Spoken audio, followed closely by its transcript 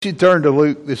You turn to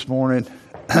Luke this morning,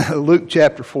 Luke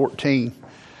chapter 14.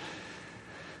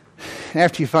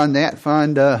 After you find that,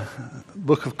 find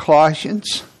book of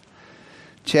Colossians,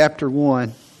 chapter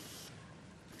 1.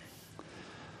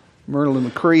 Merlin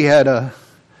McCree had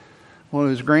one of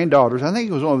his granddaughters, I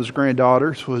think it was one of his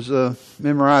granddaughters, was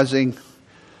memorizing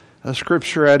a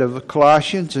scripture out of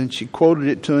Colossians, and she quoted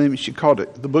it to him. She called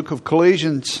it the book of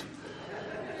collisions.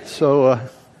 So,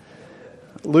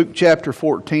 Luke chapter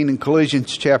 14 and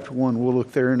Colossians chapter 1. We'll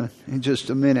look there in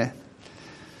just a minute.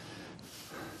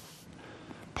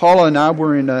 Paula and I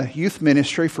were in youth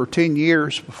ministry for 10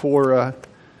 years before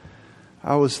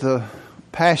I was the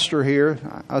pastor here.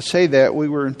 I say that we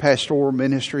were in pastoral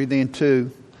ministry then too.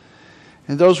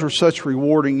 And those were such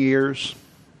rewarding years.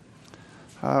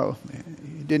 You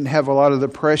didn't have a lot of the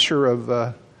pressure of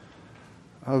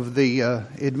the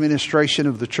administration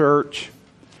of the church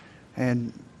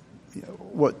and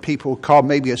what people call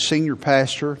maybe a senior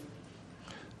pastor.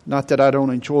 Not that I don't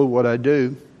enjoy what I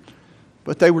do,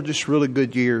 but they were just really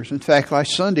good years. In fact,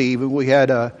 last Sunday even, we had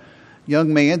a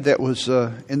young man that was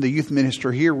in the youth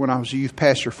ministry here when I was a youth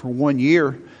pastor for 1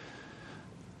 year.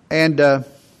 And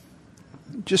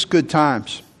just good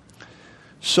times.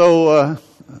 So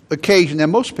occasion, now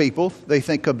most people, they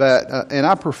think about, and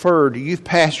I preferred youth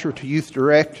pastor to youth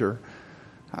director.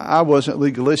 I wasn't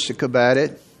legalistic about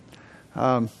it.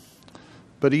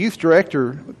 But a youth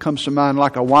director comes to mind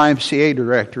like a YMCA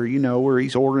director, where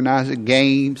he's organizing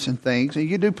games and things. And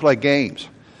you do play games.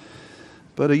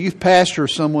 But a youth pastor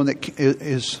is someone that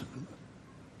is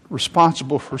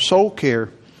responsible for soul care,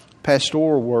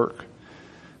 pastoral work.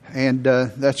 And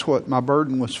that's what my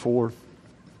burden was for.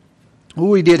 Well,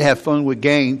 we did have fun with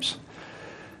games.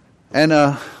 And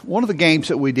one of the games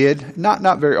that we did,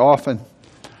 not very often,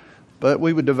 but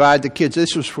we would divide the kids.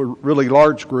 This was for really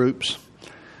large groups.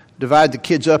 Divide the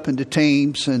kids up into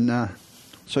teams, and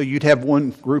so you'd have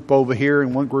one group over here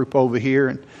and one group over here,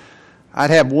 and I'd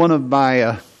have one of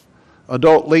my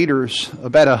adult leaders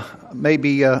about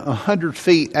maybe 100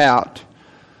 feet out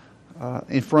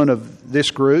in front of this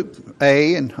group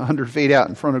A and 100 feet out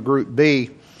in front of group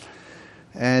B,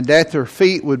 and at their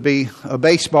feet would be a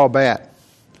baseball bat.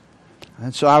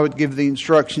 And so I would give the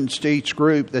instructions to each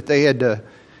group that they had to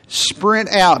sprint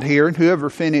out here, and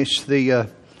whoever finished the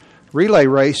relay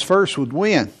race first would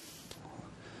win.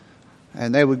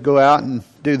 And they would go out and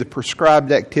do the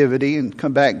prescribed activity and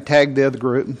come back and tag the other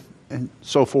group and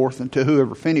so forth until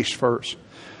whoever finished first.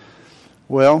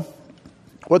 Well,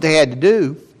 what they had to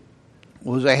do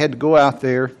was they had to go out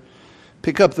there,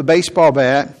 pick up the baseball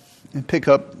bat and pick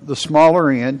up the smaller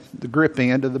end, the grip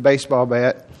end of the baseball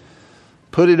bat,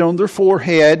 put it on their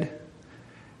forehead,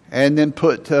 and then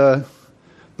put the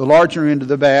larger end of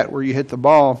the bat where you hit the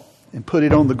ball and put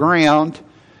it on the ground,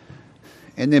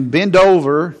 and then bend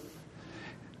over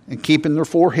and keeping their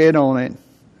forehead on it,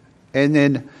 and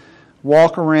then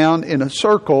walk around in a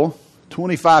circle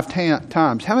 25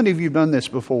 times. How many of you have done this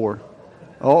before?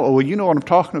 Oh, well, you know what I'm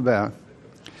talking about.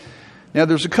 Now,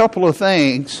 there's a couple of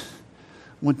things.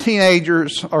 When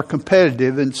teenagers are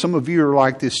competitive, and some of you are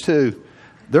like this too,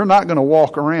 they're not going to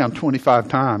walk around 25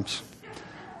 times.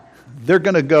 They're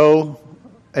going to go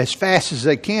as fast as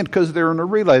they can because they're in a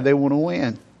relay. They want to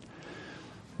win.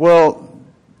 Well,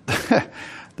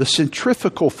 the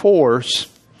centrifugal force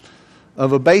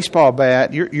of a baseball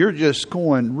bat, you're just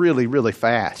going really, really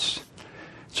fast.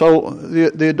 So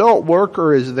the adult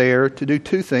worker is there to do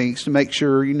two things, to make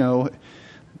sure,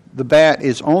 the bat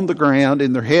is on the ground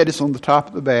and their head is on the top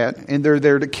of the bat, and they're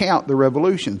there to count the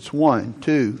revolutions. 1,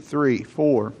 2, 3,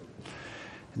 4.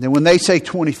 And then when they say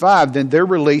 25, then they're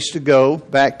released to go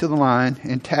back to the line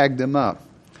and tag them up.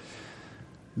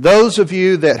 Those of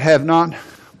you that have not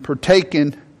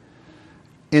partaken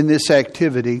in this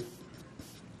activity,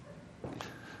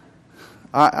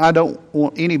 I don't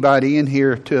want anybody in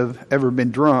here to have ever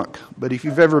been drunk. But if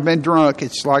you've ever been drunk,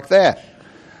 it's like that.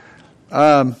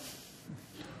 I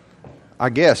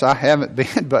guess I haven't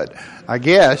been, but I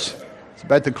guess it's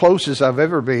about the closest I've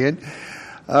ever been.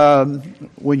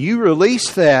 When you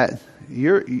release that,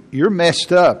 you're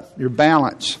messed up, your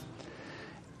balance,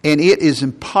 and it is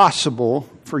impossible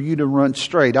for you to run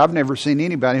straight. I've never seen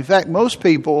anybody. In fact, most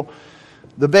people,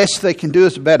 the best they can do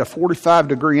is about a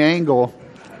 45-degree angle,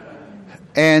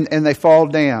 and they fall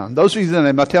down. Those of you that,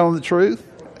 am I telling the truth?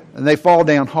 And they fall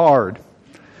down hard.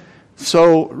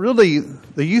 So really,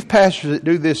 the youth pastors that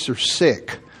do this are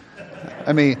sick.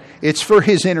 I mean, it's for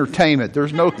his entertainment.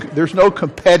 There's no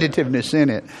competitiveness in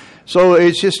it. So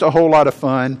it's just a whole lot of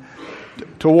fun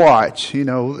to watch.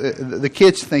 The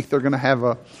kids think they're going to have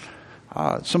a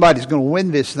somebody's going to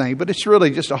win this thing. But it's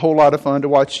really just a whole lot of fun to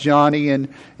watch Johnny and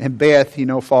Beth,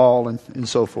 fall and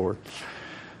so forth.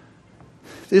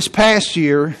 This past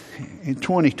year, in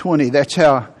 2020, that's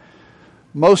how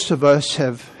most of us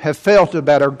have felt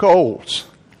about our goals.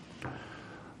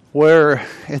 Where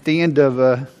at the end of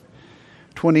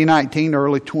 2019,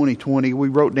 early 2020, we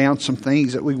wrote down some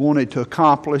things that we wanted to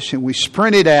accomplish, and we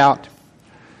sprinted out,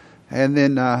 and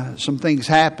then some things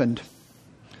happened,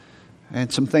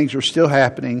 and some things are still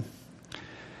happening,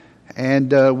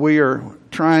 and we are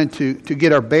trying to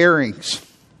get our bearings,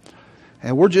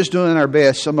 and we're just doing our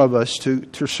best, some of us,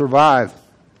 to survive,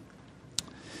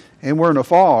 and we're in a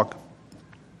fog.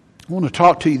 I want to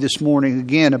talk to you this morning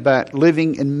again about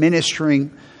living and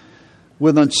ministering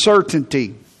with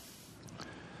uncertainty.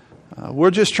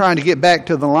 We're just trying to get back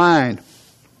to the line.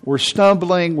 We're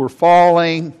stumbling, we're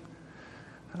falling.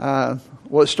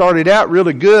 What started out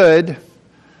really good,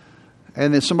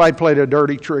 and then somebody played a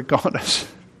dirty trick on us.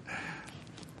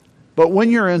 But when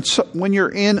you're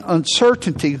in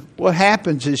uncertainty, what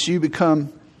happens is you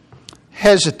become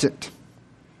hesitant.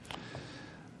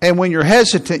 And when you're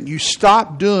hesitant, you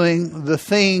stop doing the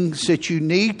things that you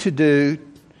need to do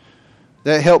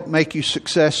that help make you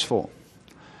successful.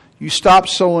 You stop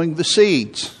sowing the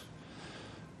seeds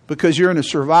because you're in a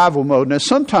survival mode. Now,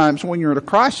 sometimes when you're in a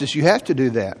crisis, you have to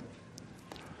do that.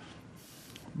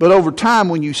 But over time,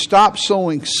 when you stop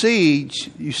sowing seeds,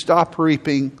 you stop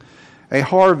reaping a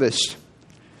harvest.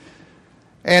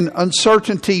 And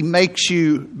uncertainty makes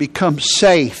you become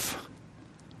safe.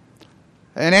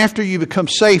 And after you become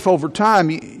safe over time,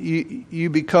 you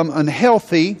become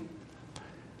unhealthy.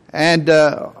 And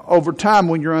over time,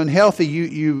 when you're unhealthy,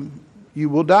 you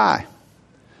will die.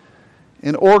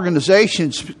 And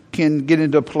organizations can get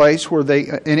into a place where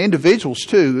and individuals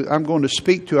too. I'm going to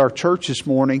speak to our church this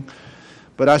morning.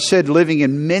 But I said living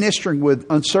and ministering with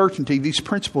uncertainty, these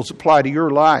principles apply to your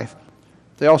life.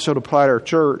 They also apply to our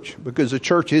church, because the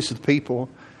church is the people.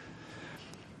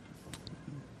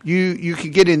 You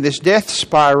can get in this death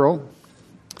spiral,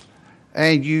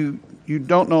 and you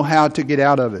don't know how to get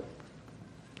out of it.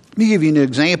 Let me give you an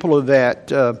example of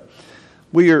that.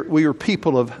 We are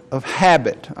people of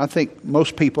habit. I think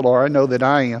most people are. I know that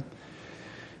I am.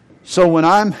 So when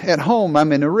I'm at home,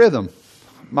 I'm in a rhythm.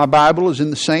 My Bible is in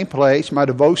the same place. My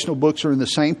devotional books are in the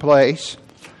same place.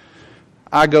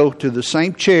 I go to the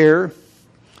same chair.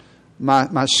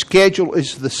 My schedule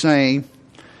is the same.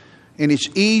 And it's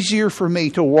easier for me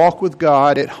to walk with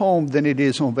God at home than it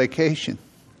is on vacation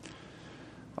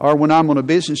or when I'm on a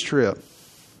business trip.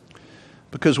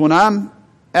 Because when I'm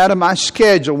out of my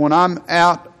schedule, when I'm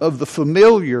out of the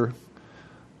familiar,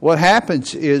 what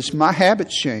happens is my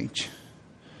habits change.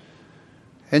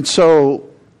 And so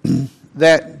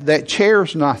that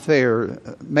chair's not there.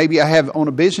 Maybe I have on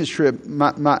a business trip,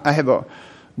 I have a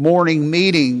morning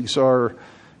meetings, or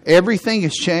everything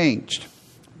has changed.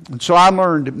 And so I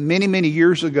learned many, many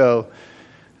years ago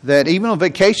that even on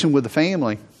vacation with the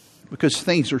family, because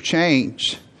things are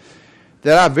changed,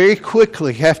 that I very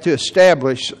quickly have to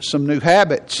establish some new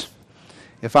habits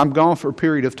if I'm gone for a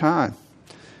period of time.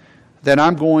 That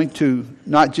I'm going to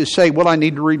not just say, well, I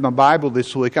need to read my Bible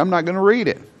this week. I'm not going to read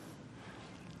it.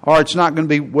 Or it's not going to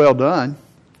be well done.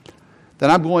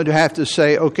 Then I'm going to have to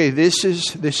say, okay, this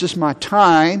is my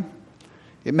time.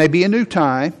 It may be a new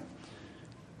time.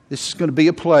 This is going to be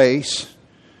a place.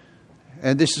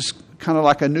 And this is kind of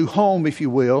like a new home, if you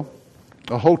will,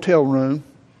 a hotel room,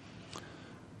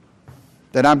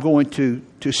 that I'm going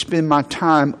to spend my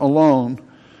time alone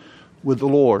with the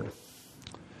Lord.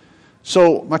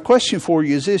 So my question for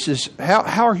you is this, is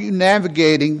how are you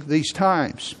navigating these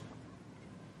times?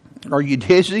 Are you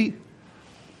dizzy?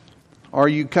 Are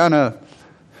you kind of,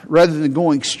 rather than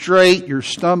going straight, you're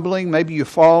stumbling? Maybe you're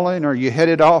falling, or you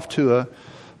headed off to a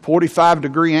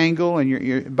 45-degree angle, and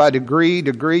you're by degree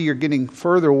you're getting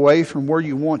further away from where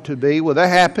you want to be. Well, that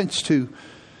happens to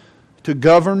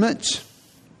governments.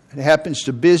 It happens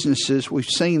to businesses. We've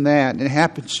seen that. And it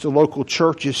happens to local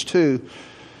churches too,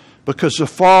 because the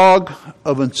fog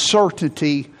of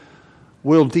uncertainty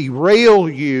will derail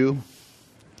you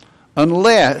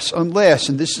unless,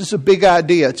 and this is a big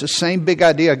idea. It's the same big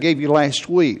idea I gave you last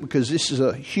week, because this is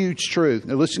a huge truth.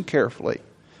 Now listen carefully.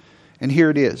 And here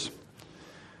it is.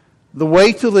 The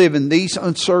way to live in these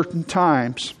uncertain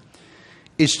times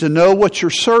is to know what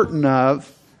you're certain of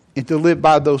and to live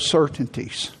by those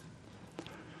certainties.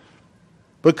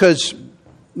 Because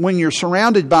when you're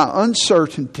surrounded by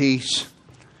uncertainties,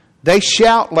 they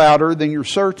shout louder than your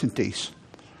certainties.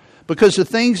 Because the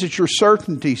things that you're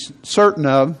certain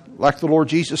of, like the Lord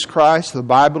Jesus Christ, the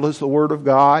Bible is the Word of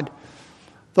God,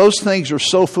 those things are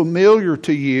so familiar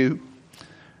to you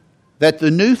that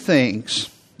the new things,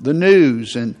 the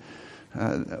news, and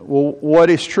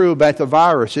what is true about the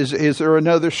virus? Is there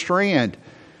another strand?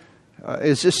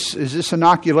 Is this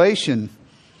inoculation?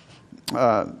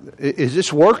 Is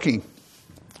this working?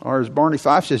 Or as Barney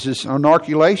Fife says, is this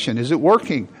inoculation? Is it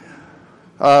working?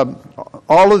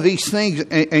 All of these things,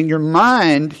 and your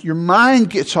mind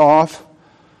gets off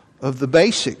of the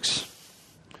basics.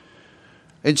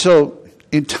 And so,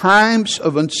 in times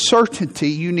of uncertainty,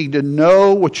 you need to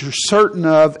know what you're certain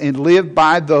of and live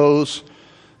by those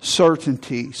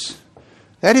certainties.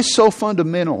 That is so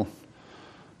fundamental.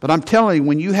 But I'm telling you,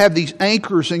 when you have these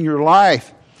anchors in your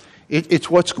life, it's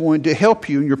what's going to help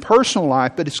you in your personal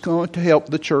life, but it's going to help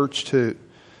the church too.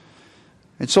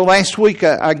 And so last week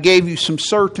I gave you some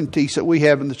certainties that we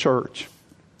have in the church.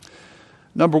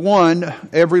 Number one,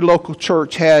 every local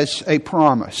church has a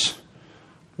promise.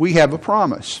 We have a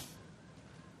promise.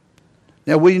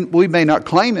 Now we may not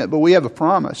claim it, but we have a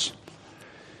promise.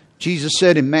 Jesus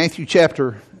said in Matthew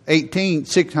 16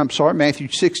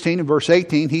 and verse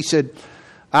 18, He said,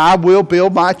 I will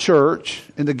build my church,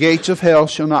 and the gates of hell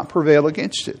shall not prevail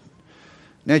against it.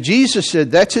 Now Jesus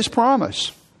said that's His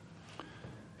promise.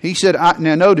 He said,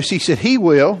 now notice, He said He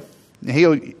will, and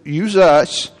He'll use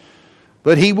us,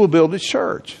 but He will build His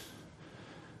church.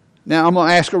 Now I'm going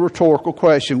to ask a rhetorical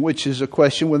question, which is a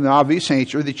question with an obvious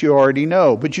answer that you already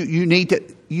know. But you need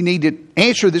to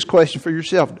answer this question for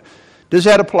yourself. Does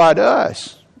that apply to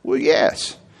us? Well,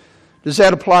 yes. Does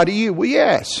that apply to you? Well,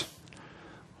 yes.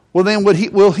 Well, then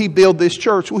will He build this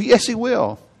church? Well, yes, He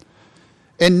will.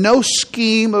 And no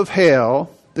scheme of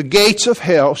hell, the gates of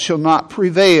hell shall not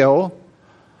prevail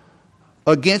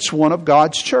against one of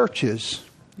God's churches.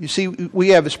 You see, we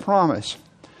have His promise.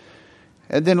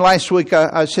 And then last week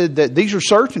I said that these are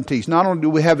certainties. Not only do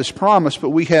we have His promise, but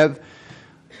we have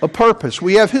a purpose.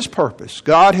 We have His purpose.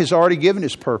 God has already given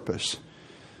His purpose.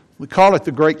 We call it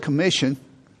the Great Commission,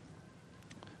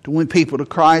 to win people to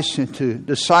Christ and to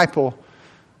disciple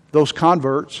those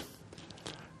converts.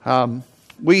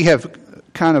 We have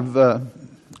kind of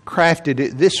crafted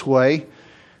it this way,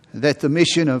 that the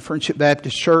mission of Friendship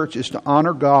Baptist Church is to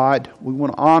honor God. We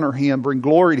want to honor Him, bring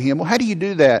glory to Him. Well, how do you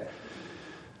do that?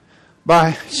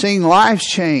 By seeing lives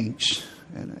change.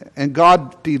 And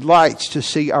God delights to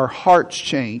see our hearts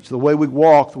change, the way we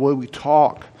walk, the way we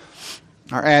talk,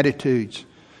 our attitudes.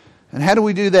 And how do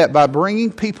we do that? By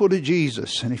bringing people to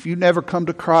Jesus. And if you never come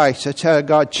to Christ, that's how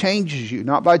God changes you.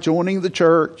 Not by joining the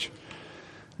church,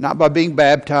 not by being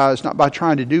baptized, not by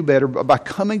trying to do better, but by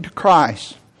coming to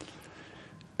Christ.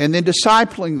 And then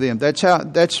discipling them.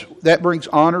 That brings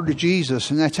honor to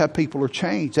Jesus, and that's how people are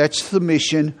changed. That's the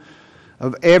mission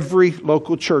of every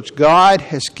local church. God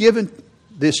has given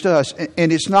this to us,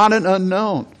 and it's not an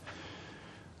unknown.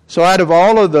 So out of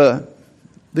all of the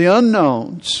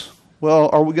unknowns,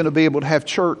 well, are we going to be able to have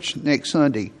church next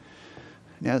Sunday?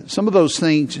 Now, some of those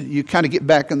things you kind of get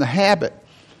back in the habit,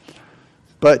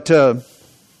 but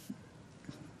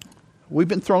we've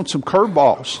been thrown some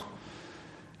curveballs.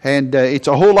 And it's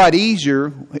a whole lot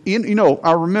easier. You know,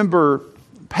 I remember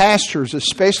pastors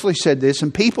especially said this,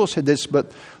 and people said this,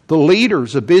 but the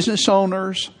leaders, the business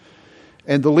owners,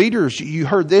 and the leaders, you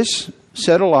heard this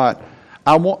said a lot.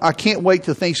 I can't wait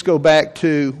till things go back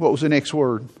to, what was the next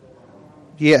word?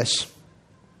 Yes.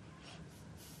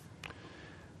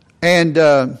 And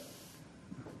the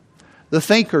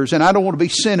thinkers, and I don't want to be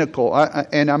cynical,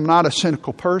 and I'm not a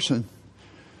cynical person,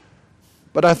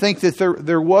 but I think that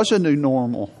there was a new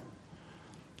normal.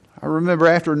 I remember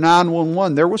after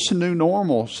 9/11, there was some new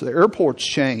normals. The airports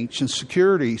changed and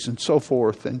securities and so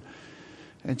forth. And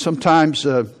sometimes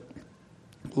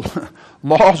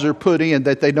laws are put in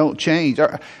that they don't change.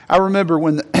 I remember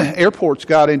when the airports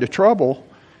got into trouble,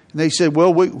 and they said,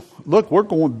 well, we're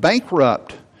going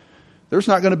bankrupt. There's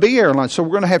not going to be airlines, so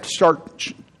we're going to have to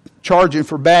start charging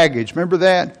for baggage. Remember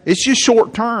that? It's just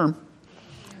short term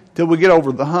till we get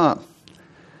over the hump.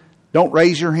 Don't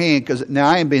raise your hand, because now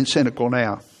I am being cynical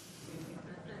now.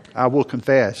 I will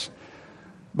confess.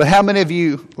 But how many of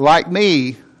you, like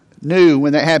me, knew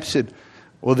when that happened, said,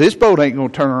 well, this boat ain't going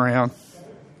to turn around.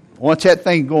 Once that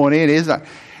thing going in, it's not.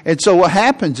 And so what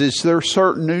happens is there are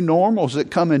certain new normals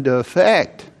that come into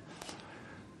effect.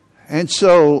 And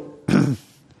so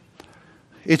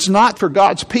it's not for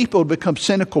God's people to become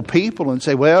cynical people and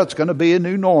say, well, it's going to be a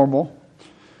new normal.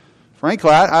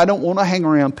 Frankly, I don't want to hang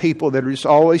around people that are just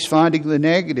always finding the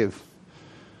negative.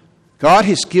 God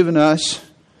has given us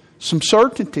some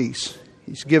certainties.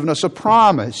 He's given us a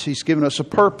promise. He's given us a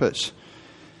purpose.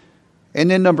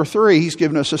 And then number 3, He's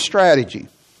given us a strategy.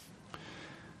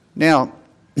 Now,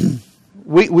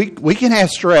 we can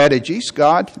have strategies.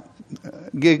 God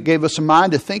gave us a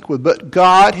mind to think with, but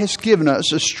God has given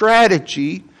us a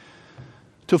strategy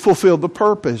to fulfill the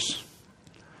purpose.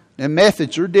 And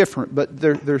methods are different, but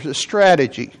there's a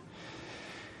strategy.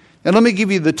 And let me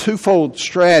give you the twofold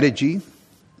strategy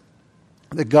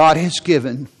that God has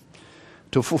given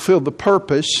to fulfill the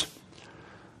purpose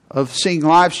of seeing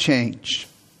lives changed.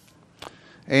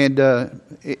 And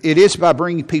it is by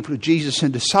bringing people to Jesus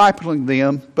and discipling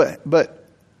them, but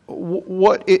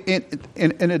what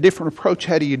in a different approach,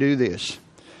 how do you do this?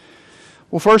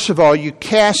 Well, first of all, you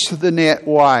cast the net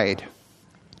wide.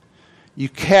 You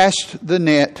cast the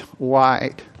net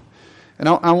wide. And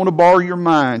I want to borrow your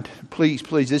mind. Please,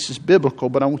 this is biblical,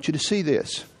 but I want you to see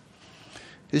this.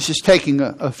 This is taking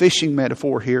a fishing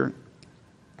metaphor here.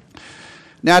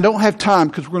 Now, I don't have time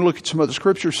because we're going to look at some other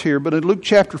scriptures here, but in Luke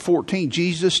chapter 14,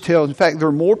 Jesus tells, in fact, there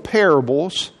are more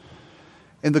parables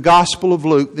in the Gospel of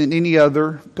Luke than any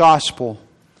other gospel.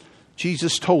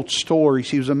 Jesus told stories.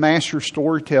 He was a master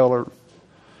storyteller.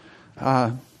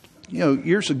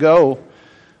 Years ago,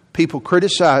 people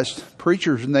criticized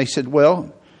preachers and they said,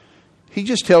 well, he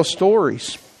just tells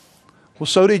stories. Well,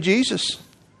 so did Jesus.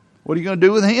 What are you going to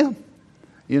do with him?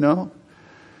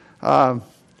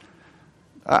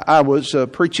 I was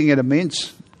preaching at a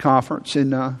men's conference,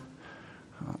 and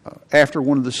after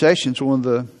one of the sessions, one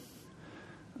of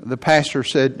the pastor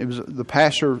said, it was the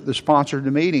pastor that sponsored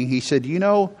the meeting, he said,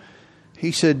 they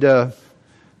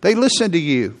listen to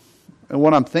you. And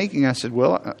what I'm thinking, I said,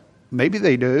 well, maybe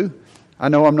they do. I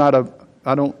know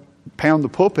I don't pound the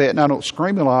pulpit and I don't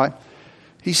scream a lot.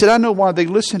 He said, I know why they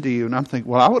listen to you. And I'm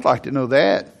thinking, well, I would like to know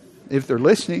that if they're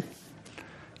listening.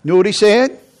 You know what he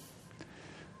said?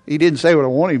 He didn't say what I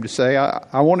wanted him to say.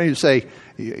 I wanted him to say,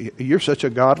 you're such a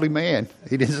godly man.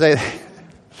 He didn't say that.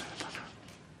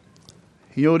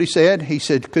 You know what he said? He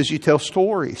said, because you tell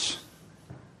stories.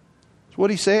 That's what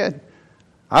he said.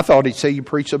 I thought he'd say you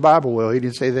preach the Bible well. He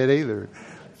didn't say that either.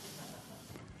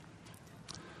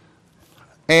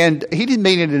 And he didn't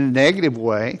mean it in a negative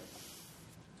way.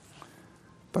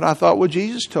 But I thought, well,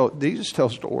 Jesus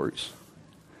tells stories.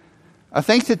 I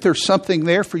think that there's something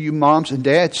there for you moms and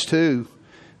dads too.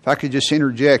 If I could just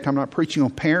interject, I'm not preaching on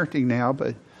parenting now,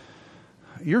 but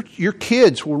your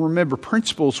kids will remember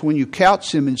principles when you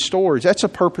couch them in stories. That's the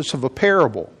purpose of a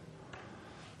parable.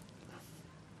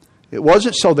 It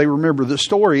wasn't so they remember the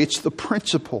story, it's the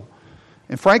principle.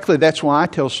 And frankly, that's why I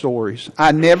tell stories.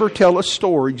 I never tell a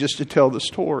story just to tell the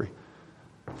story.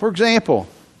 For example,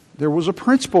 there was a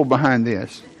principle behind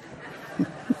this.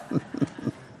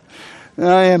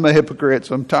 I am a hypocrite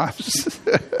sometimes.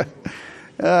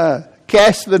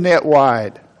 Cast the net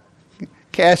wide.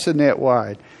 Cast the net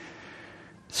wide.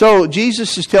 So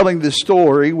Jesus is telling this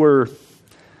story where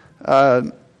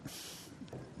a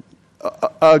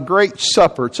great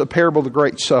supper, it's a parable of the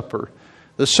great supper.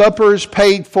 The supper is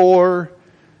paid for.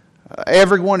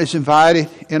 Everyone is invited.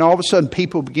 And all of a sudden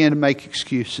people begin to make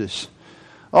excuses.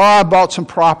 Oh, I bought some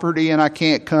property and I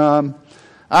can't come.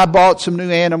 I bought some new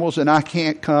animals and I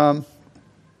can't come.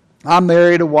 I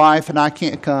married a wife and I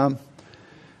can't come.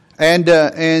 And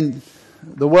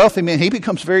the wealthy man, he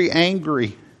becomes very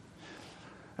angry.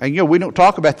 And we don't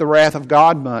talk about the wrath of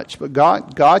God much, but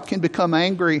God can become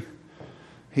angry.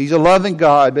 He's a loving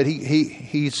God, but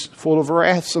he's full of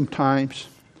wrath sometimes.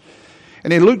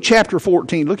 And in Luke chapter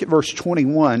 14, look at verse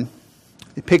 21.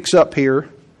 It picks up here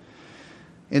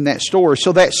in that story.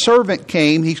 So that servant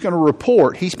came. He's going to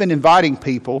report. He's been inviting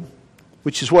people,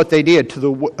 which is what they did to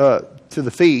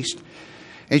the feast,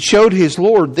 and showed his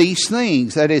Lord these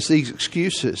things, that is, these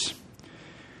excuses.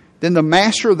 Then the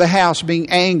master of the house,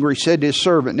 being angry, said to his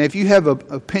servant. Now, if you have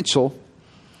a pencil,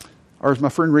 or as my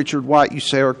friend Richard White used to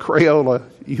say, or Crayola,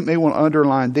 you may want to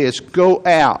underline this. Go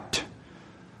out.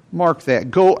 Mark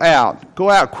that. Go out. Go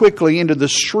out quickly into the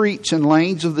streets and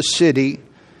lanes of the city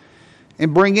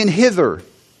and bring in hither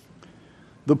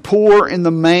the poor and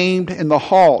the maimed and the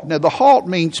halt. Now, the halt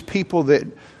means people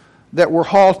that were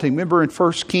halting. Remember in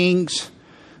 1 Kings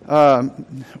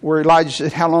where Elijah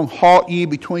said, how long halt ye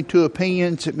between two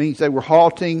opinions? It means they were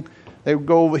halting. They would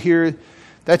go over here.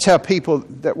 That's how people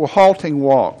that were halting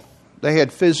walk. They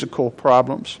had physical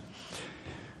problems.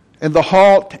 And the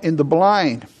halt and the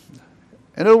blind.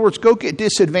 In other words, go get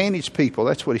disadvantaged people.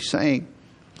 That's what he's saying.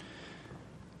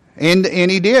 And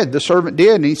he did. The servant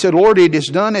did. And he said, Lord, it is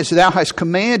done as thou hast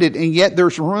commanded, and yet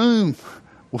there's room.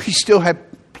 We still have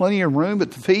plenty of room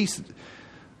at the feast.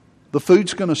 The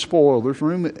food's going to spoil. There's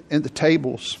room at the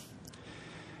tables.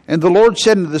 And the Lord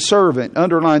said unto the servant,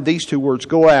 underline these two words,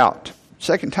 go out.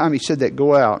 Second time he said that,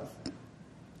 go out.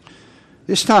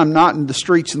 This time not in the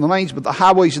streets and the lanes, but the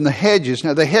highways and the hedges.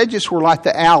 Now the hedges were like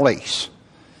the alleys.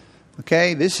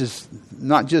 Okay, this is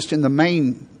not just in the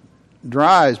main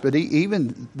drives, but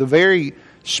even the very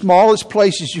smallest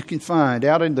places you can find,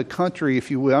 out in the country, if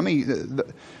you will. I mean,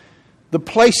 the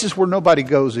places where nobody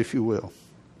goes, if you will.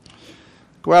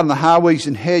 Go out on the highways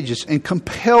and hedges and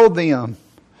compel them,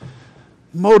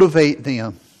 motivate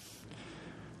them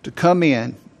to come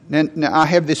in. Now I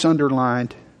have this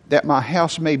underlined, that my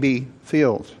house may be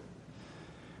filled.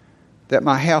 That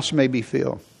my house may be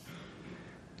filled.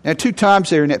 Now 2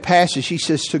 times there in that passage, he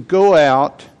says to go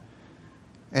out.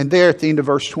 And there at the end of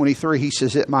verse 23, he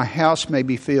says that my house may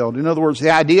be filled. In other words, the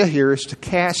idea here is to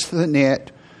cast the net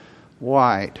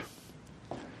wide.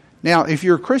 Now, if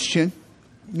you're a Christian,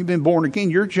 you've been born again,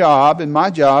 your job and my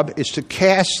job is to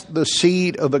cast the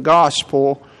seed of the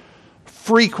gospel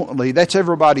frequently. That's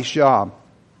everybody's job.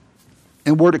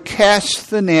 And we're to cast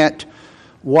the net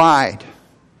wide.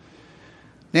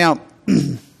 Now,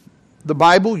 the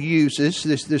Bible uses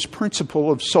this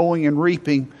principle of sowing and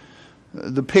reaping,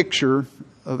 the picture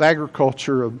of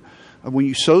agriculture, of when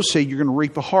you sow seed, you're going to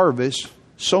reap a harvest,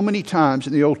 so many times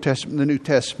in the Old Testament and the New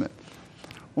Testament.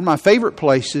 One of my favorite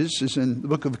places is in the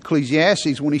book of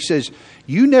Ecclesiastes when he says,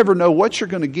 you never know what you're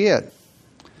going to get.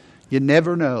 You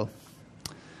never know.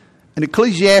 In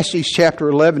Ecclesiastes chapter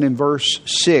 11 and verse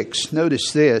 6,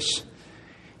 notice this.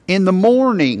 In the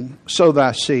morning sow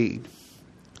thy seed.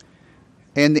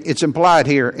 And it's implied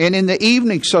here. And in the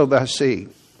evening sow thy seed.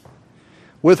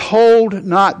 Withhold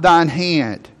not thine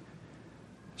hand.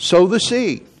 Sow the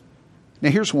seed. Now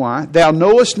here's why. Thou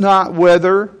knowest not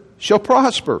whether shall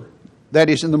prosper. That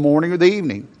is in the morning or the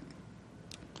evening.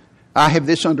 I have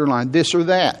this underlined. This or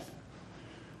that.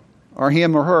 Or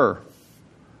him or her.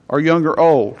 Or young or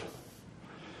old.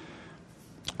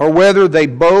 Or whether they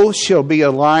both shall be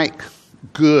alike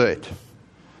good.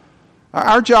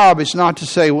 Our job is not to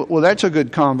say, well, that's a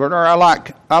good convert. Or I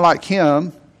like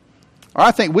him. Or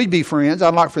I think we'd be friends.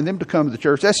 I'd like for them to come to the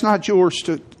church. That's not your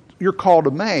call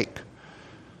to make.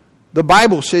 The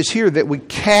Bible says here that we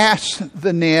cast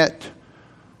the net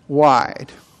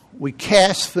wide. We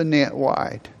cast the net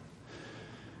wide.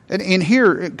 And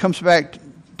here it comes back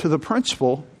to the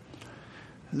principle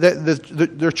that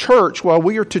the church, while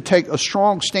we are to take a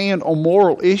strong stand on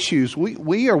moral issues,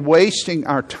 we are wasting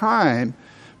our time,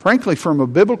 frankly, from a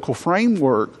biblical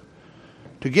framework,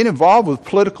 to get involved with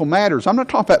political matters. I'm not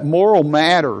talking about moral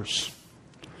matters.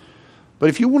 But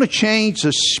if you want to change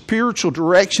the spiritual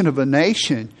direction of a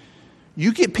nation,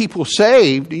 you get people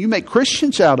saved and you make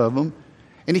Christians out of them,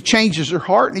 and it changes their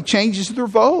heart and it changes their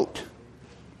vote.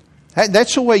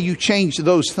 That's the way you change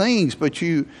those things. But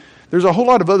there's a whole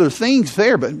lot of other things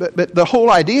there. But the whole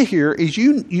idea here is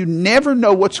you never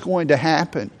know what's going to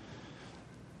happen.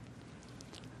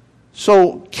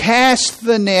 So cast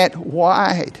the net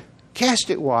wide. Cast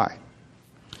it wide.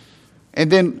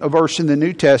 And then a verse in the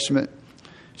New Testament,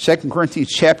 2 Corinthians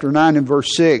chapter 9 and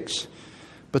verse 6.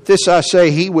 But this I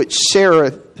say, he which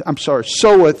soweth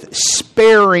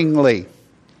sparingly.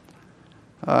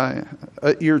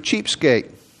 You're a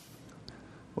cheapskate.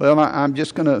 Well, I'm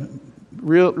just going to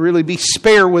really be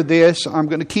spare with this. I'm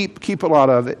going to keep a lot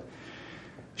of it.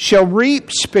 Shall reap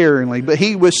sparingly, but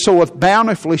he which soweth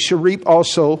bountifully shall reap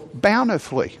also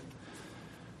bountifully.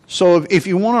 So if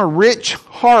you want a rich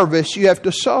harvest, you have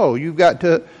to sow. You've got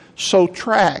to sow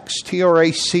tracts,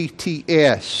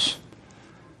 Tracts.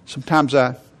 Sometimes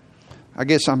I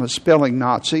guess I'm a spelling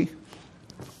Nazi,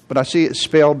 but I see it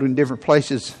spelled in different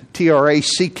places,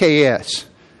 Tracks.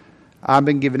 I've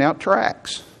been giving out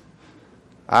tracts.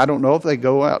 I don't know if they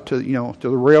go out to the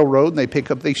railroad and they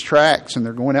pick up these tracts and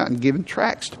they're going out and giving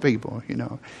tracts to people,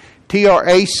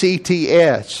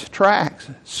 Tracts, tracts.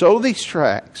 Sow these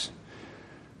tracts.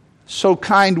 Sow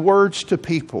kind words to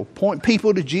people. Point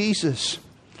people to Jesus.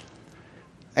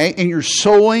 And you're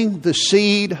sowing the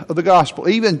seed of the gospel.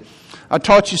 Even, I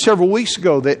taught you several weeks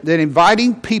ago that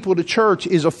inviting people to church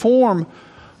is a form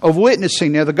of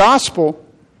witnessing. Now, the gospel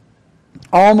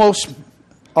almost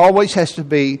always has to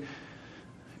be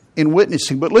in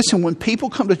witnessing. But listen, when people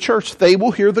come to church, they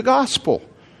will hear the gospel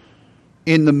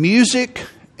in the music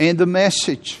and the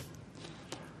message.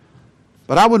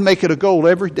 But I would make it a goal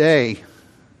every day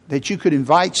that you could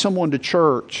invite someone to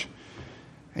church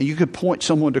and you could point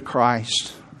someone to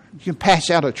Christ. You can pass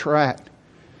out a tract.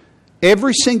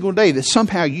 Every single day that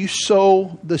somehow you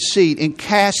sow the seed and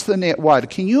cast the net wide.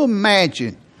 Can you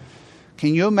imagine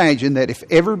that if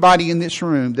everybody in this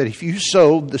room, that if you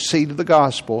sowed the seed of the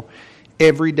gospel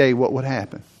every day, what would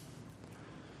happen?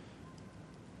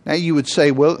 Now you would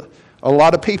say, well, a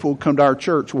lot of people come to our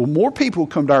church. Well, more people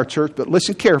come to our church, but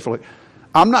listen carefully.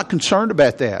 I'm not concerned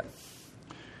about that.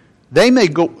 They may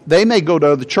go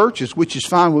to other churches, which is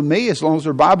fine with me as long as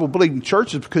they're Bible-believing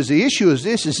churches, because the issue is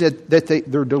this, is that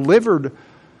they're delivered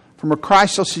from a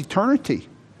Christless eternity.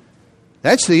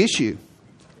 That's the issue.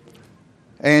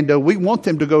 And we want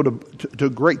them to go to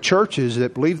great churches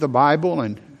that believe the Bible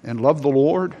and love the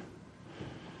Lord.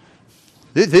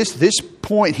 This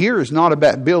point here is not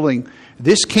about building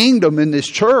this kingdom in this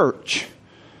church.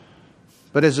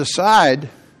 But as a side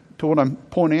to what I'm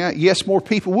pointing out, yes, more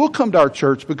people will come to our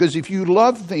church, because if you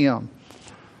love them,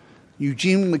 you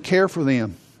genuinely care for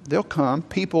them, they'll come.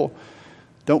 People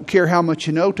don't care how much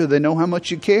you know till they know how much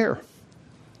you care.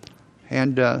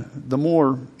 And the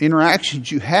more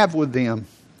interactions you have with them,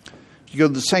 you go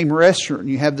to the same restaurant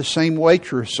and you have the same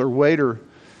waitress or waiter,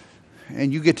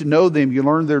 and you get to know them, you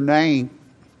learn their name,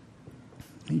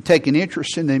 you take an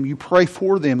interest in them, you pray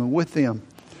for them and with them,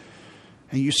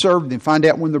 and you serve them, find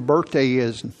out when their birthday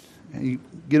is, and you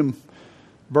get them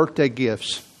birthday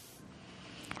gifts.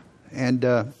 And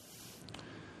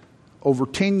over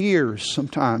 10 years,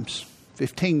 sometimes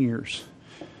 15 years,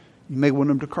 you may win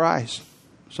them to Christ.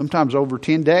 Sometimes over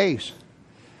 10 days.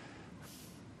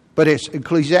 But as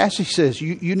Ecclesiastes says,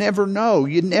 you never know.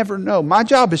 You never know. My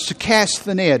job is to cast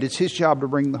the net. It's his job to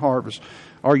bring the harvest.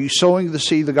 Are you sowing the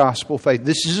seed of the gospel of faith?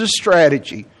 This is a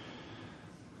strategy.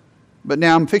 But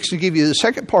now I'm fixing to give you the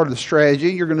second part of the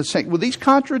strategy. You're going to say, well, these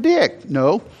contradict.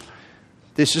 No.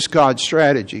 This is God's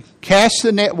strategy. Cast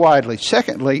the net widely.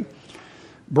 Secondly,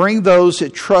 bring those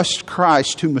that trust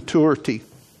Christ to maturity.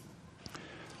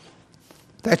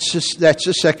 That's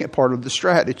the second part of the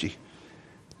strategy.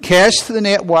 Cast the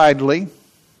net widely.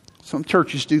 Some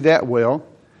churches do that well.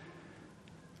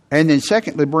 And then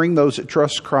secondly, bring those that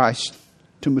trust Christ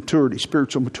to maturity,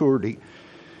 spiritual maturity.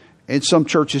 And some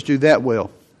churches do that well.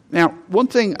 Now, one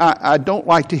thing I don't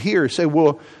like to hear is say,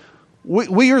 well,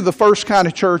 we are the first kind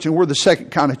of church and we're the second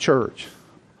kind of church.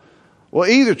 Well,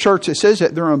 either church that says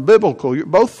that, they're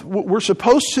unbiblical. We're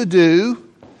supposed to do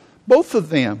both of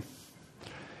them.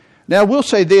 Now, we'll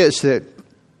say this, that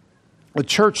a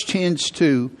church tends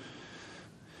to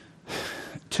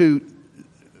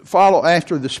follow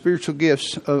after the spiritual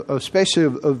gifts, especially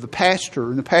of the pastor,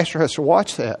 and the pastor has to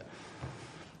watch that.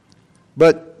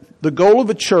 But the goal of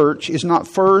a church is not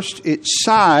first its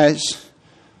size,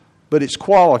 but its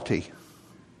quality.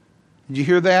 Did you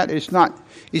hear that? It's not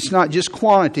just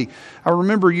quantity. I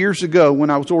remember years ago when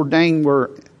I was ordained,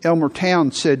 where Elmer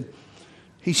Town said,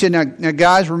 he said, now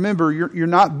guys, remember, you're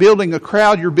not building a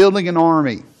crowd, you're building an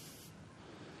army.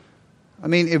 I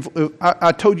mean, if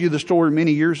I told you the story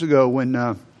many years ago when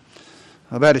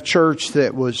about a church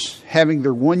that was having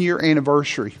their 1-year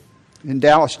anniversary in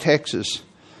Dallas, Texas.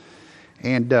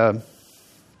 And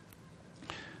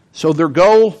so their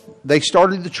goal, they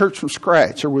started the church from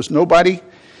scratch. There was nobody,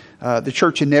 the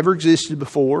church had never existed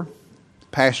before. The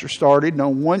pastor started, and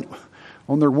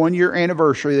on their 1-year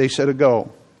anniversary, they set a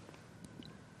goal.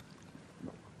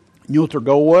 You know what their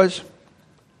goal was?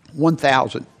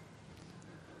 1,000.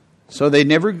 So they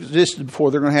never existed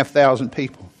before. They're going to have 1,000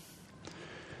 people.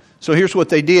 So here's what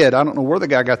they did. I don't know where the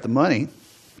guy got the money.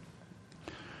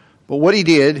 But what he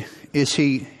did is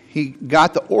he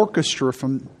got the orchestra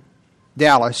from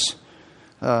Dallas,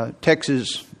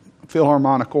 Texas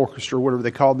Philharmonic Orchestra, whatever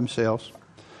they called themselves.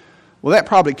 Well, that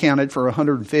probably counted for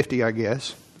 150, I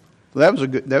guess. Well,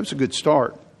 that was a good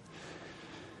start.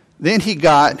 Then he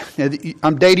got,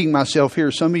 I'm dating myself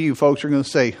here. Some of you folks are going to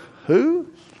say, who?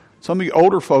 Some of you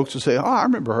older folks will say, oh, I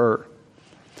remember her.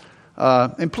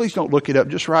 And please don't look it up.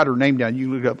 Just write her name down.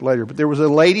 You look it up later. But there was a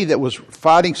lady that was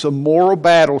fighting some moral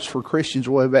battles for Christians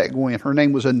way back when. Her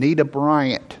name was Anita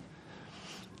Bryant.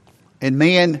 And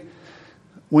man,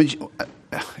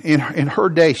 in her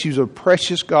day, she was a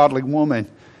precious, godly woman.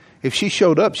 If she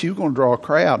showed up, she was going to draw a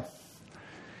crowd.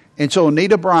 And so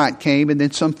Anita Bryant came, and then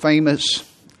some famous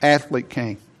athlete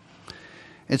came.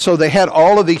 And so they had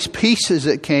all of these pieces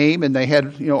that came, and they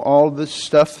had, all this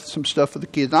stuff, some stuff for the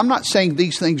kids. I'm not saying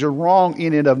these things are wrong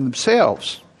in and of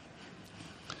themselves.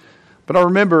 But I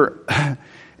remember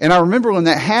when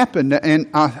that happened, and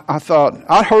I thought,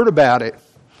 I heard about it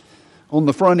on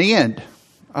the front end.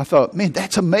 I thought, man,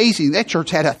 that's amazing. That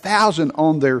church had 1,000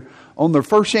 on their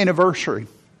first anniversary.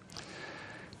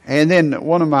 And then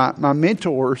one of my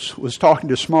mentors was talking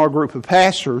to a small group of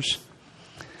pastors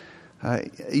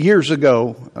years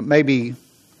ago, maybe,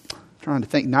 I'm trying to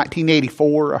think,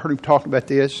 1984. I heard him talking about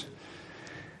this.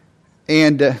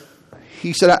 And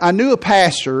he said, I knew a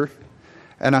pastor.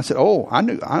 And I said, oh, I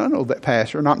know that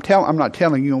pastor. And I'm not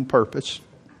telling you on purpose.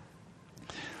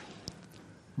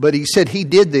 But he said he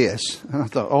did this. And I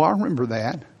thought, oh, I remember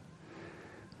that.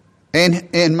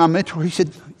 And my mentor, he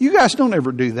said, you guys don't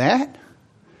ever do that.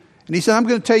 And he said, I'm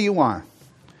going to tell you why.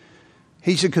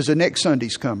 He said, because the next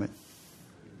Sunday's coming.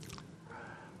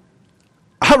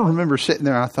 I remember sitting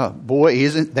there and I thought, boy,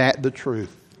 isn't that the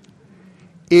truth?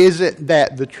 Isn't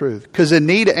that the truth? Because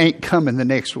Anita ain't coming the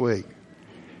next week.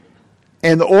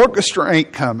 And the orchestra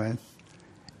ain't coming.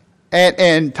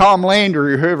 And Tom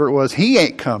Landry or whoever it was, he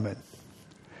ain't coming.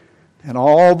 And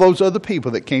all those other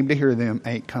people that came to hear them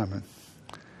ain't coming.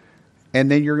 And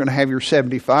then you're going to have your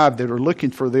 75 that are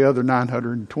looking for the other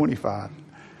 925.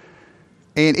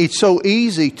 And it's so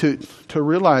easy to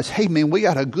realize, hey man, we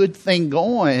got a good thing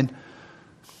going,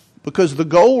 because the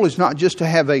goal is not just to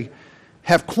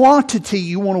have quantity.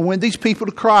 You want to win these people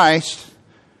to Christ,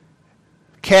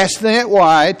 cast the net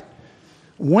wide,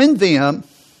 win them,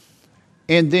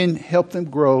 and then help them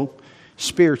grow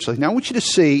spiritually. Now I want you to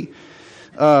see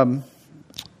in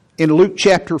Luke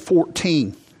chapter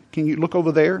 14. Can you look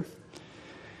over there?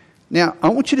 Now I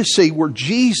want you to see where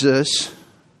Jesus...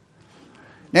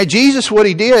 Now Jesus, what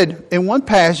he did, in one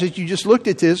passage, you just looked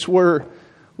at this, where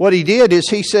what he did is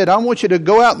he said, I want you to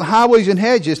go out in the highways and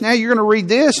hedges. Now you're going to read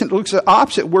this, and it looks the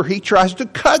opposite, where he tries to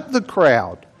cut the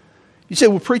crowd. You say,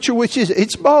 well, preacher, which is it?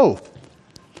 It's both.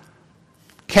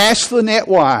 Cast the net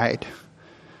wide.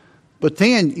 But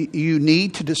then you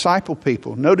need to disciple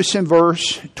people. Notice in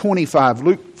verse 25,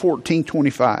 Luke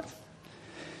 14:25.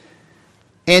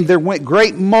 And there went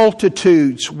great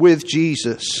multitudes with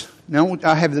Jesus. Now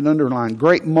I have that underlined.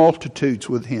 Great multitudes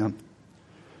with him.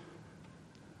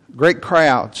 Great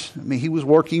crowds. I mean, he was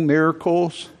working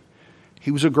miracles.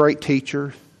 He was a great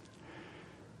teacher.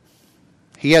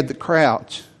 He had the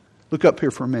crowds. Look up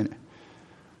here for a minute.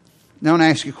 Now I want to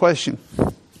ask you a question.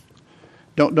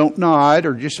 Don't nod,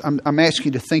 or just I'm asking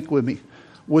you to think with me.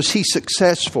 Was he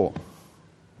successful?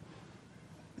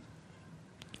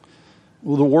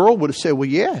 Well, the world would have said, well,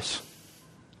 yes.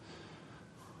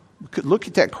 Look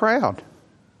at that crowd.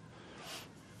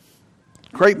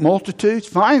 Great multitudes.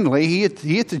 Finally, he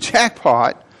hit the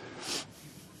jackpot.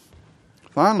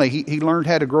 Finally, he learned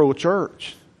how to grow a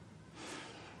church.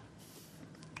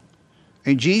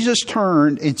 And Jesus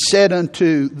turned and said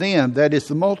unto them, that is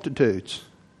the multitudes,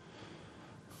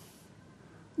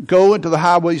 go into the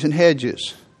highways and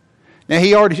hedges. Now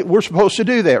we're supposed to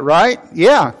do that, right?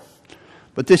 Yeah.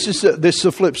 But this is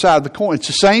the flip side of the coin. It's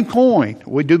the same coin.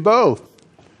 We do both.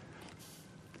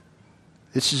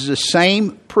 This is the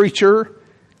same preacher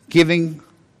giving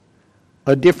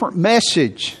a different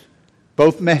message.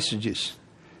 Both messages.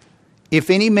 If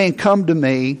any man come to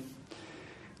me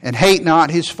and hate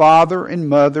not his father and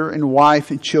mother and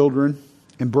wife and children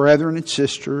and brethren and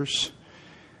sisters,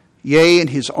 yea, and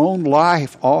his own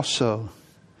life also,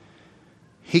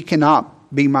 he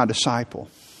cannot be my disciple.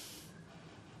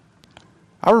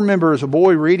 I remember as a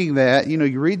boy reading that,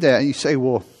 you read that and you say,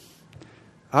 well,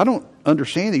 I don't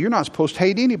understand that you're not supposed to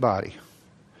hate anybody.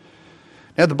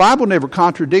 Now, the Bible never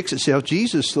contradicts itself.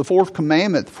 Jesus, the fourth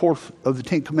commandment, the fourth of the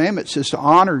 10 commandments, says to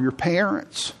honor your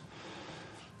parents.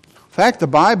 In fact, the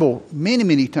Bible, many,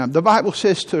 many times, the Bible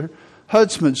says to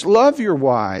husbands, love your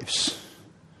wives.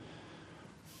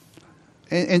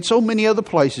 And so many other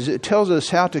places, it tells us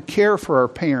how to care for our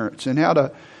parents and how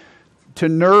to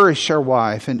nourish our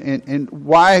wife, and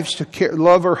wives to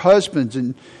love her husbands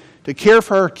and to care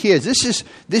for our kids.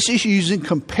 This is using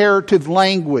comparative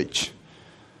language.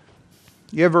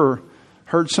 You ever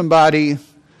heard somebody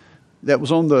that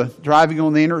was driving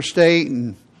on the interstate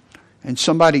and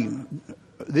somebody,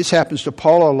 this happens to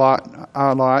Paula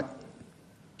a lot.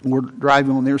 We're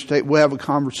driving on the interstate. We'll have a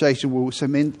conversation where we say,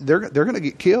 man, they're going to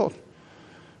get killed.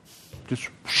 Just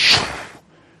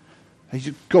they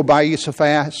just go by you so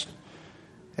fast.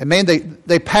 And man,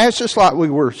 they passed us like we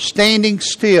were standing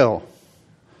still.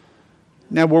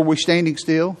 Now, were we standing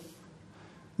still?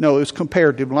 No, it was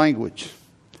comparative language.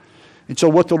 And so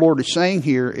what the Lord is saying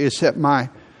here is that my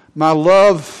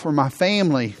love for my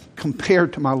family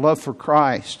compared to my love for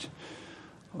Christ,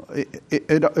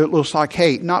 it looks like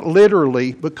hate. Not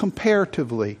literally, but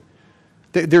comparatively.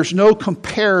 There's no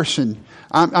comparison.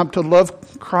 I'm to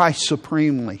love Christ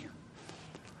supremely.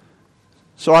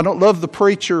 So I don't love the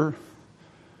preacher.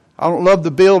 I don't love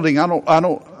the building.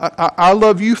 I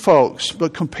love you folks,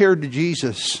 but compared to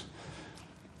Jesus.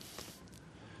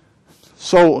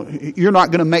 So you're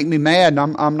not going to make me mad, and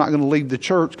I'm not going to leave the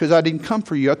church because I didn't come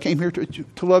for you. I came here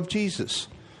to love Jesus.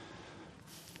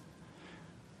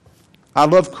 I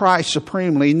love Christ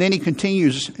supremely. And then he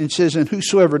continues and says, and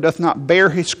whosoever doth not bear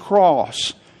his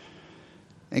cross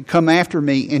and come after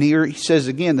me. And here he says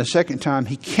again, the second time,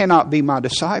 he cannot be my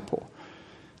disciple.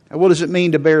 Now, what does it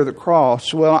mean to bear the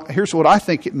cross? Well, here's what I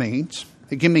think it means.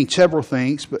 It can mean several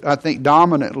things, but I think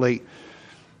dominantly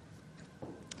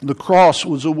The cross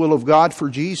was the will of God for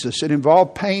Jesus. It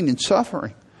involved pain and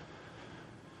suffering.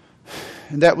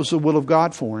 And that was the will of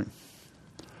God for him.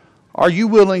 Are you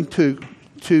willing to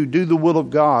do the will of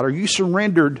God? Are you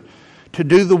surrendered to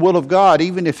do the will of God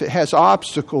even if it has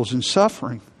obstacles and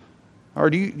suffering? Or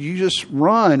do you just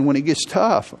run when it gets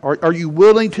tough? Are you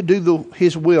willing to do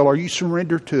His will? Are you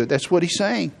surrendered to it? That's what He's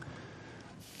saying.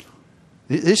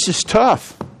 This is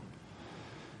tough.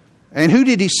 And who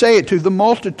did He say it to? The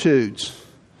multitudes.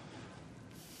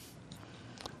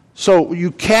 So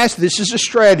this is a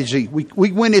strategy.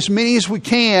 We win as many as we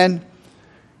can,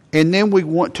 and then we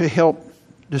want to help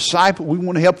disciple. We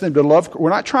want to help them to love. We're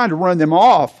not trying to run them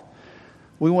off.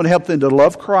 We want to help them to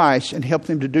love Christ and help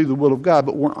them to do the will of God.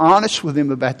 But we're honest with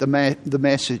them about the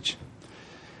message.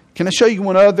 Can I show you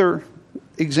one other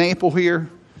example here?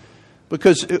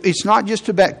 Because it's not just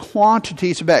about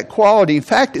quantity, it's about quality. In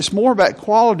fact, it's more about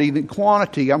quality than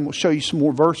quantity. I'm going to show you some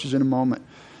more verses in a moment.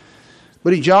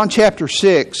 But in John chapter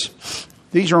 6,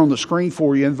 these are on the screen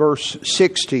for you in verse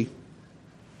 60.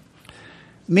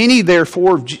 Many,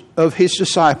 therefore, of His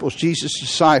disciples, Jesus'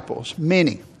 disciples,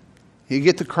 many, you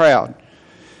get the crowd,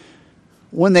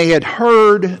 when they had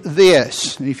heard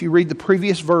this, and if you read the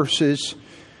previous verses,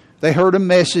 they heard a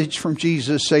message from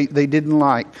Jesus they didn't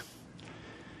like.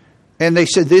 And they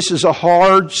said, this is a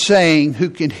hard saying, who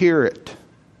can hear it?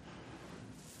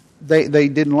 They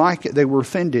didn't like it. They were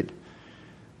offended.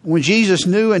 When Jesus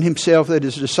knew in Himself that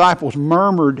His disciples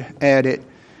murmured at it,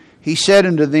 He said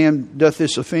unto them, doth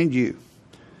this offend you?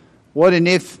 What and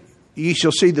if ye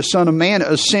shall see the Son of Man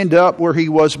ascend up where He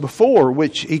was before,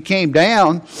 which He came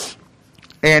down,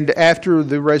 and after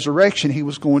the resurrection He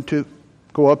was going to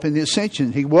go up in the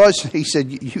ascension. He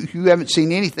said, you haven't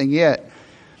seen anything yet.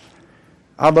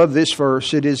 I love this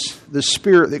verse. It is the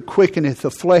Spirit that quickeneth,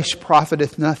 the flesh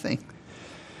profiteth nothing.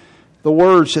 The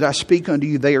words that I speak unto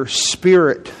you, they are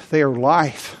spirit, they are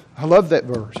life. I love that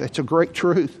verse. That's a great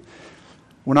truth.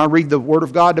 When I read the Word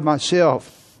of God to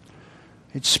myself,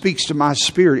 it speaks to my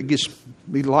spirit. It gives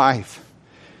me life.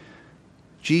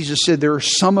 Jesus said, there are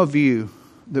some of you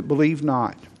that believe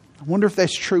not. I wonder if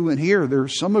that's true in here. There are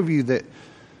some of you that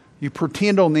you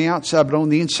pretend on the outside, but on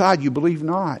the inside you believe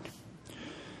not.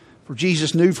 For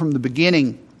Jesus knew from the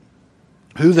beginning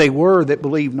who they were that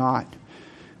believed not,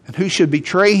 and who should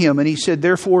betray Him. And He said,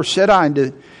 therefore said I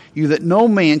unto you that no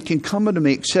man can come unto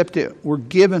me except it were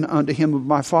given unto him of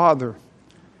my Father.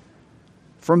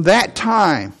 From that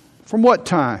time, from what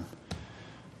time?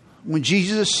 When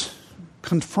Jesus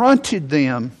confronted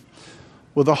them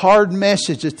with a hard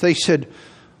message that they said,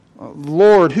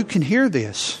 Lord, who can hear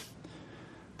this?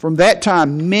 From that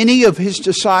time, many of His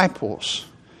disciples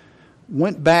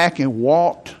went back and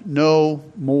walked no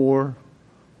more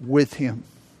with Him.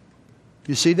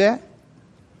 You see that?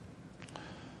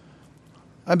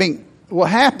 I mean, what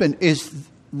happened is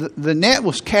the net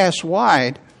was cast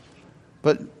wide,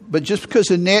 but just because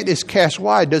the net is cast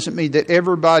wide doesn't mean that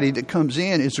everybody that comes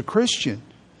in is a Christian.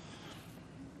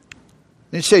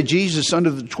 It said, Jesus, unto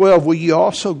the 12, will ye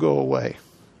also go away?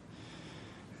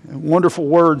 And wonderful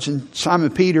words. And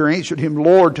Simon Peter answered Him,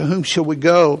 Lord, to whom shall we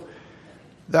go?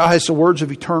 Thou hast the words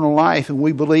of eternal life, and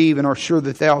we believe and are sure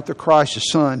that Thou art the Christ, the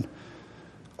Son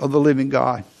of the living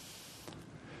God.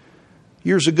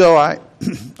 Years ago,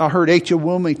 I heard H.L.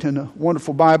 Wilmington, a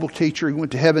wonderful Bible teacher. He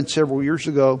went to heaven several years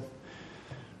ago.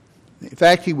 In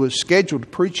fact, he was scheduled to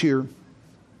preach here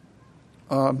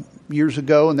years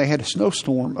ago, and they had a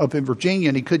snowstorm up in Virginia,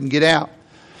 and he couldn't get out.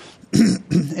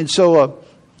 And so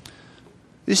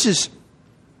this is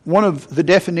one of the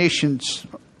definitions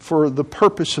for the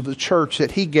purpose of the church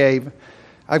that he gave.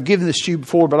 I've given this to you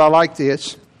before, but I like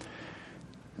this.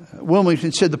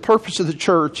 Wilmington said, the purpose of the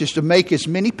church is to make as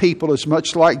many people as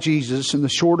much like Jesus in the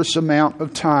shortest amount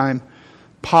of time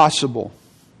possible.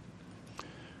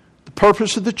 The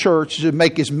purpose of the church is to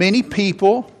make as many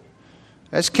people,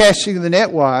 that's casting the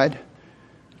net wide,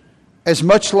 as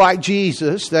much like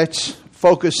Jesus, that's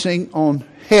focusing on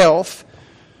health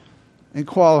and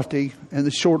quality in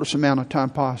the shortest amount of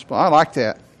time possible. I like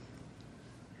that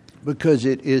because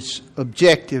it is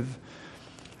objective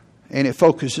and it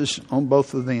focuses on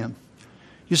both of them.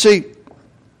 You see,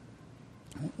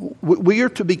 we are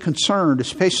to be concerned,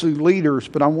 especially leaders,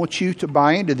 but I want you to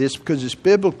buy into this because it's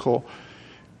biblical,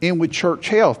 in with church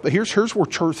health. But here's where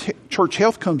church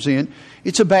health comes in.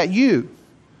 It's about you.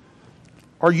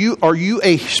 Are you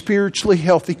a spiritually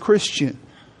healthy Christian?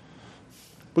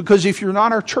 Because if you're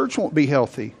not, our church won't be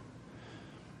healthy.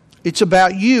 It's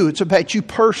about you. It's about you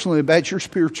personally, about your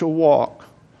spiritual walk,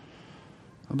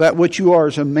 about what you are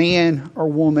as a man or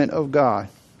woman of God.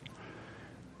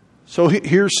 So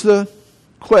here's the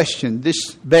question.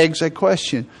 This begs a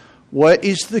question. What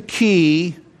is the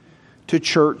key to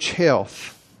church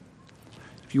health?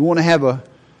 If you want to have a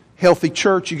healthy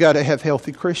church, you got to have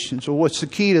healthy Christians. Well, what's the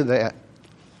key to that?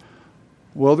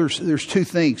 Well, there's two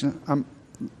things. Let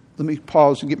me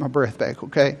pause and get my breath back,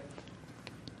 okay?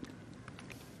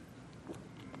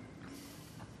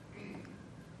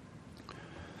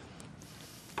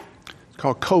 It's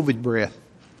called COVID breath.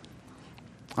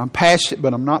 I'm past it,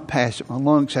 but I'm not past it. My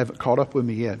lungs haven't caught up with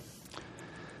me yet.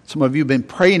 Some of you have been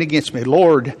praying against me.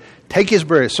 Lord, take his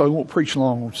breath so he won't preach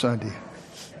long on Sunday.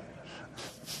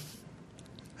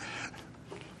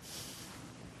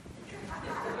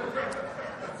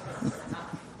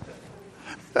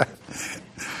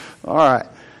 All right.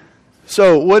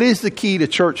 So what is the key to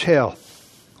church health?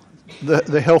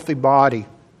 The healthy body.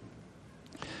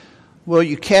 Well,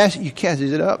 you cast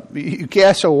it up. You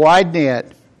cast a wide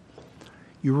net.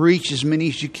 You reach as many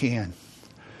as you can.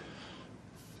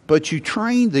 But you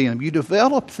train them. You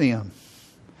develop them.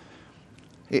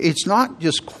 It's not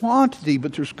just quantity,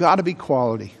 but there's got to be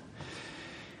quality.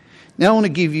 Now I want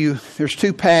to give you, there's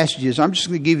two passages. I'm just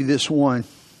going to give you this one.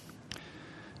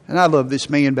 And I love this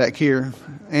man back here.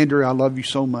 Andrew, I love you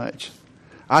so much.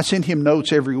 I send him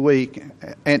notes every week.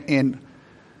 And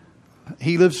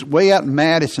he lives way out in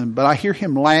Madison, but I hear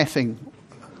him laughing.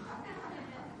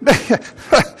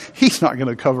 He's not going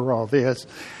to cover all this.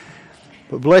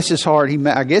 But bless his heart,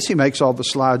 I guess he makes all the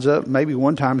slides up. Maybe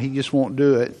one time he just won't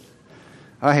do it.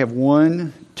 I have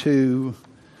 1, 2,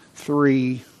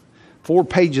 3, 4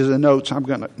 pages of notes I'm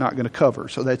not going to cover,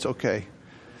 so that's okay.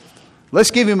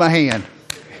 Let's give him a hand.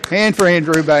 Hand for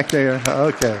Andrew back there.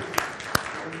 Okay.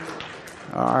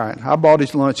 All right. I bought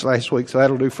his lunch last week, so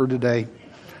that'll do for today.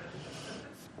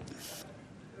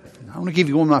 I want to give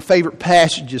you one of my favorite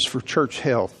passages for church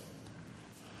health.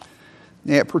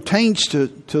 Now, it pertains to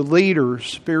leaders,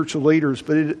 spiritual leaders,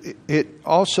 but it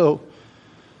also,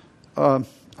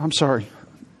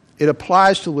 it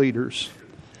applies to leaders,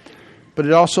 but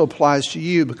it also applies to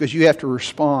you because you have to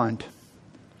respond.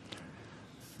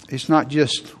 It's not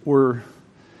just where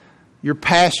your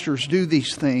pastors do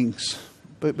these things,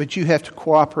 but you have to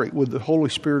cooperate with the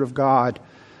Holy Spirit of God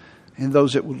and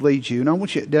those that would lead you. And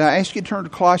did I ask you to turn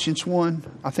to Colossians 1?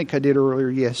 I think I did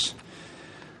earlier, yes.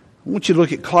 I want you to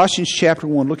look at Colossians chapter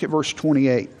 1. Look at verse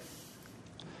 28.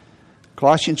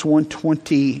 Colossians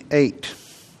 1:28.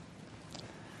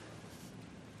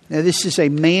 Now this is a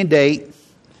mandate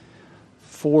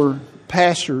for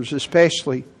pastors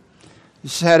especially.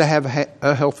 This is how to have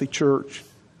a healthy church.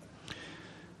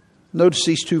 Notice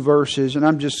these two verses, and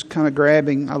I'm just kind of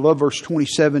grabbing, I love verse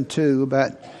 27 too,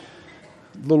 about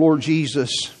the Lord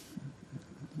Jesus,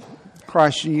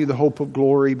 Christ in you, the hope of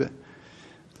glory. But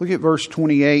look at verse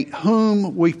 28.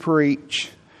 Whom we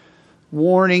preach,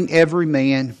 warning every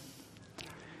man.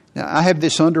 Now I have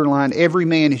this underlined. Every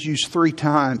man is used 3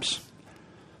 times.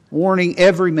 Warning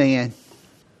every man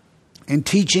and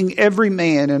teaching every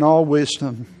man in all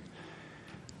wisdom,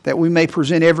 that we may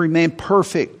present every man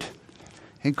perfect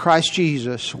in Christ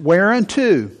Jesus,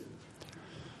 whereunto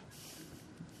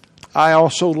I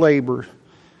also labor,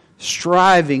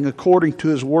 striving according to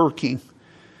his working,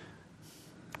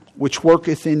 which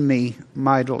worketh in me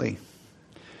mightily.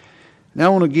 Now I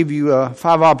want to give you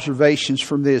 5 observations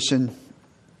from this, and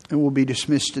we'll be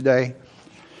dismissed today.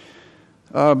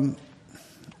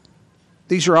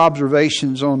 These are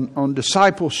observations on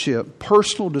discipleship,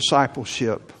 personal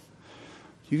discipleship.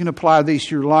 You can apply these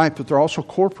to your life, but they're also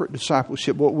corporate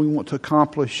discipleship, what we want to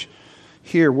accomplish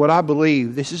here. What I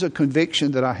believe, this is a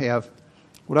conviction that I have,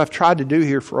 what I've tried to do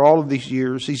here for all of these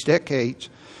years, these decades.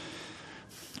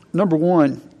 Number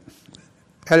one,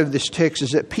 out of this text,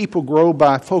 is that people grow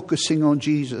by focusing on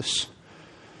Jesus,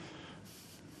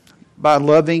 by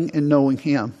loving and knowing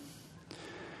Him.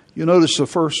 You'll notice the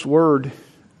first word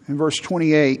in verse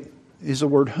 28 is the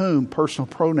word whom, personal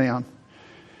pronoun.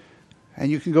 And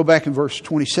you can go back in verse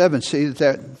 27, see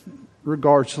that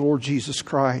regards the Lord Jesus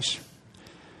Christ,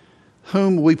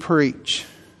 whom we preach.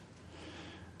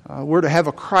 We're to have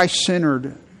a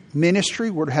Christ-centered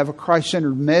ministry. We're to have a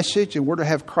Christ-centered message. And we're to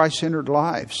have Christ-centered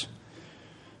lives.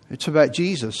 It's about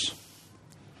Jesus.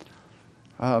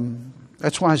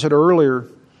 That's why I said earlier,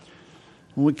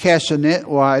 when we cast a net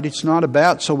wide, it's not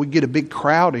about so we get a big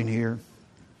crowd in here.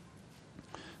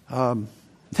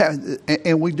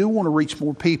 And we do want to reach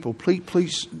more people.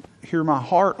 Please hear my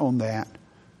heart on that.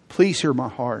 Please hear my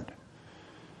heart.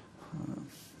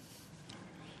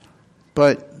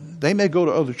 But they may go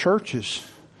to other churches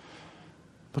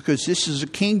because this is a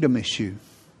kingdom issue.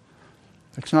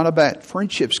 It's not about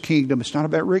Friendship's kingdom. It's not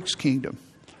about Rick's kingdom.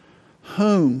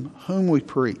 Whom we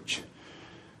preach.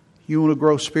 You want to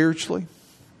grow spiritually?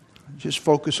 Just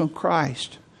focus on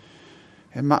Christ.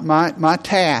 And my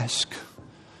task,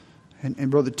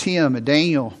 and Brother Tim and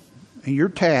Daniel, and your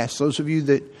task, those of you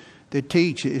that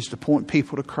teach, is to point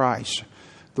people to Christ.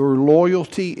 Their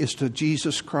loyalty is to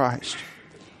Jesus Christ.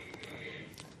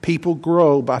 People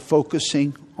grow by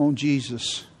focusing on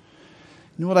Jesus.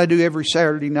 You know what I do every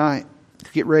Saturday night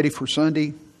to get ready for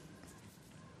Sunday?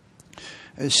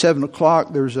 At 7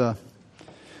 o'clock, there's a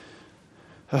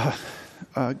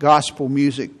gospel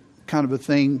music kind of a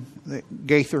thing that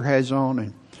Gaither has on,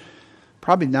 and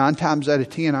probably 9 times out of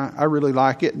 10 I really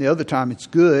like it, and the other time it's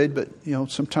good, but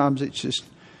sometimes it's just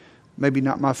maybe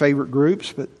not my favorite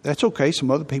groups, but that's okay. Some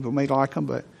other people may like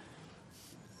them,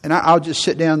 and I'll just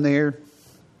sit down there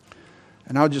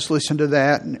and I'll just listen to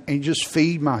that and just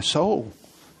feed my soul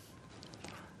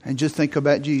and just think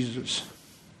about Jesus,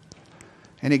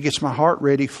 and it gets my heart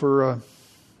ready for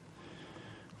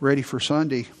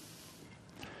Sunday.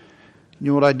 You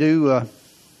know what I do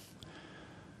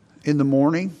in the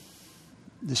morning,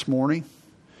 this morning?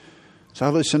 So I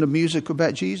listen to music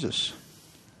about Jesus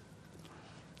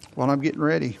while I'm getting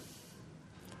ready.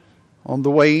 On the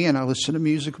way in, I listen to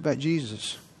music about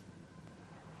Jesus.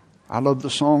 I love the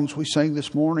songs we sang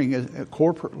this morning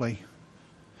corporately.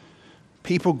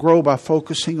 People grow by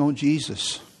focusing on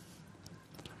Jesus.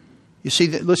 You see,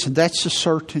 listen, that's the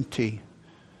certainty.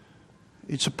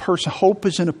 It's a person. Hope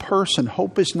is in a person.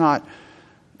 Hope is not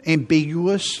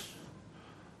ambiguous.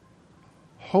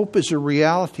 Hope is a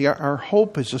reality. Our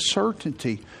hope is a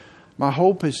certainty. My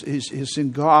hope is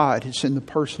in God. It's in the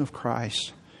person of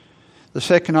Christ. The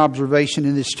second observation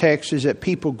in this text is that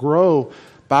people grow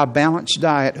by a balanced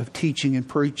diet of teaching and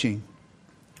preaching.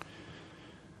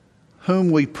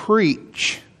 Whom we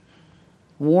preach,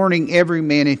 warning every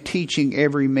man and teaching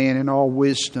every man in all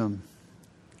wisdom.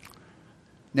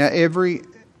 Now,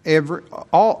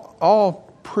 all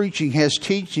preaching has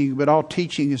teaching, but all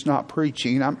teaching is not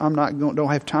preaching. And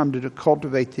don't have time to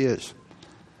cultivate this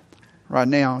right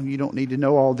now. You don't need to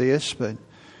know all this, but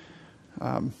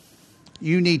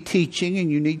you need teaching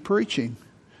and you need preaching,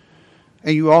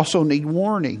 and you also need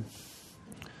warning.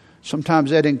 Sometimes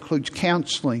that includes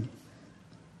counseling.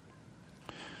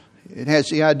 It has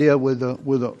the idea with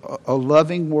a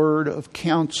loving word of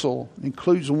counsel. It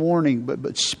includes warning,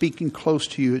 but speaking close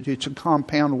to you. It's a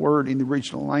compound word in the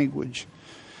original language.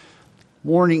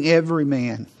 Warning every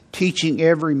man, teaching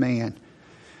every man.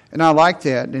 And I like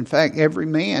that. In fact, every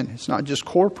man. It's not just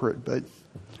corporate, but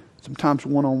sometimes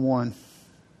one-on-one.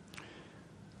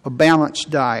 A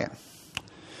balanced diet.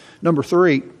 Number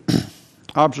 3,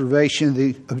 observation.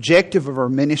 The objective of our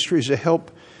ministry is to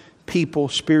help people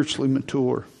spiritually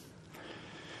mature.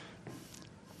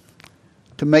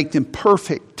 To make them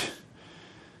perfect,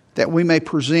 that we may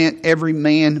present every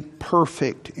man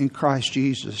perfect in Christ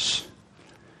Jesus.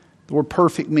 The word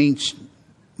perfect means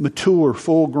mature,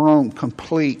 full grown,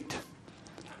 complete.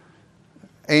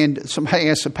 And somebody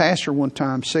asked the pastor one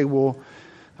time, say, well,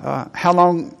 how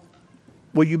long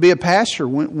will you be a pastor?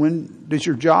 When does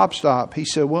your job stop? He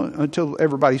said, well, until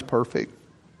everybody's perfect.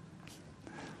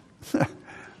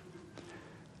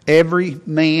 Every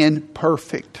man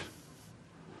perfect.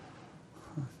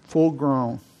 Full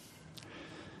grown.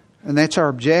 And that's our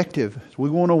objective. We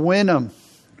want to win them,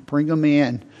 bring them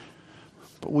in.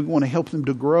 But we want to help them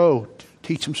to grow,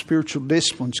 teach them spiritual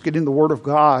disciplines, get in the Word of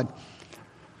God,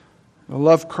 to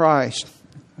love Christ,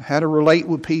 how to relate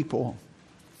with people,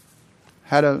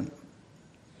 how to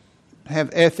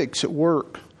have ethics at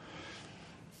work,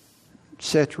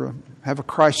 etc. Have a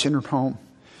Christ-centered home.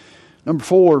 Number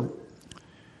 4,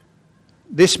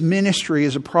 this ministry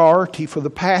is a priority for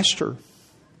the pastor.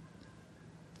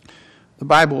 The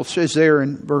Bible says there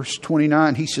in verse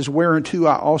 29, he says, whereunto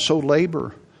I also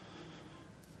labor.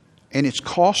 And it's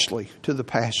costly to the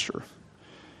pastor.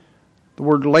 The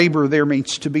word labor there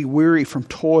means to be weary from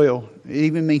toil. It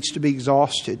even means to be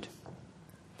exhausted.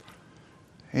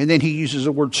 And then he uses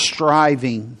the word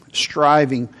striving.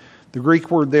 Striving. The Greek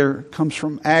word there comes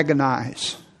from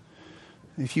agonize.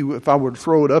 If I would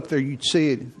throw it up there, you'd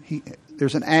see it.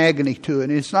 There's an agony to it.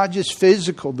 And it's not just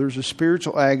physical. There's a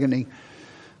spiritual agony.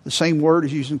 The same word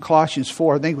is used in Colossians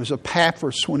 4. I think it was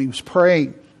Epaphras when he was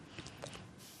praying.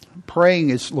 Praying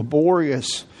is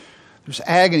laborious. There's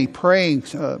agony, praying,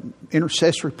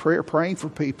 intercessory prayer, praying for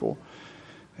people.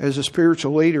 As a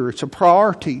spiritual leader, it's a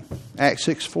priority. Acts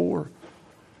 6:4.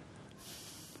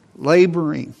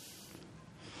 Laboring.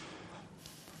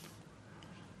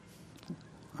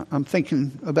 I'm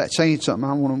thinking about saying something.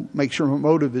 I want to make sure my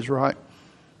motive is right.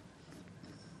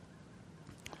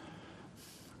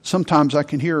 Sometimes I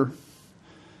can hear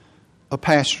a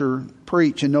pastor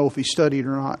preach and know if he studied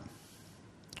or not.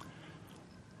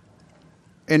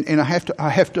 And I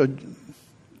have to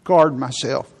guard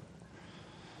myself.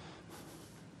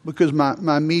 Because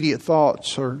my immediate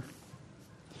thoughts are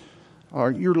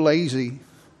you're lazy.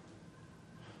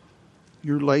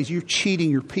 You're lazy. You're cheating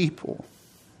your people.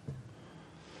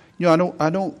 You know,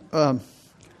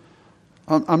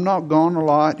 I'm not gone a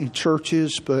lot in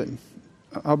churches, but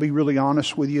I'll be really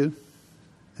honest with you.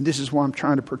 And this is why I'm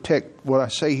trying to protect what I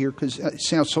say here, because it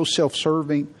sounds so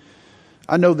self-serving.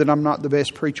 I know that I'm not the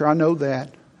best preacher. I know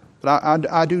that. But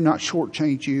I do not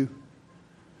shortchange you.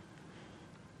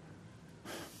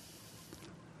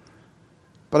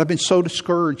 But I've been so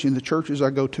discouraged in the churches I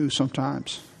go to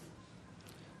sometimes.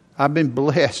 I've been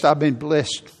blessed. I've been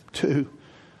blessed too.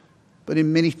 But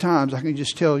in many times I can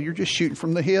just tell you're just shooting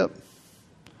from the hip.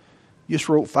 You just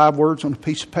wrote 5 words on a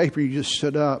piece of paper. You just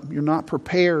stood up. You're not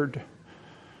prepared.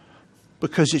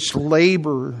 Because it's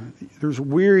labor. There's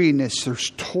weariness.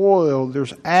 There's toil.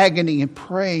 There's agony in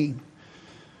praying.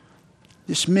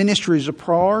 This ministry is a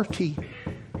priority.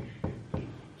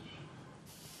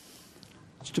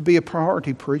 To be a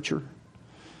priority, preacher.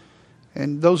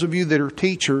 And those of you that are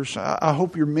teachers, I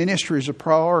hope your ministry is a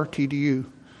priority to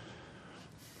you.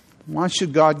 Why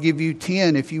should God give you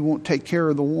 10 if you won't take care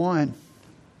of the one?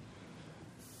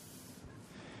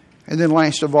 And then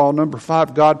last of all, number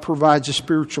 5, God provides the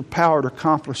spiritual power to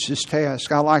accomplish this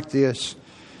task. I like this.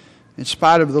 In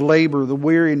spite of the labor, the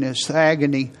weariness, the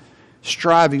agony,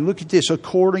 striving. Look at this.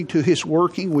 According to His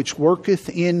working, which worketh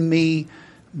in me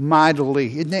mightily.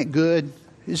 Isn't that good?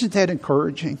 Isn't that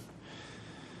encouraging?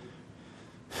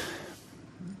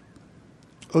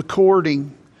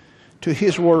 According to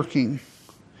His working,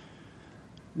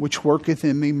 which worketh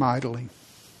in me mightily.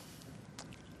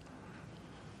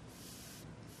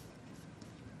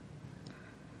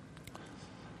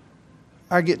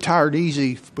 I get tired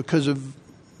easy because of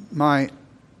my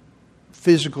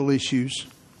physical issues.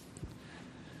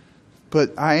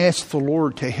 But I ask the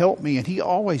Lord to help me, and He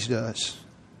always does.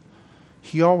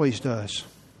 He always does.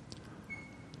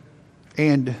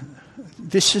 And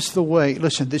this is the way.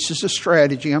 Listen, this is a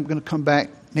strategy. I'm going to come back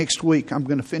next week. I'm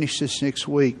going to finish this next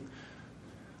week.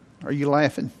 Are you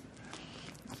laughing?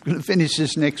 I'm going to finish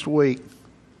this next week.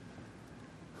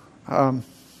 And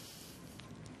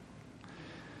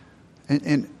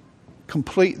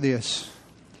complete this.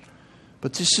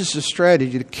 But this is a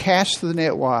strategy to cast the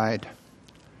net wide.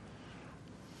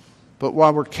 But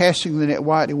while we're casting the net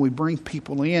wide and we bring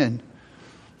people in,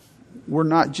 we're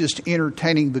not just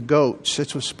entertaining the goats.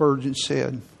 That's what Spurgeon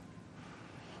said.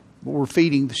 But we're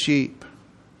feeding the sheep.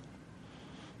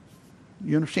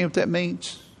 You understand what that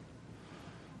means?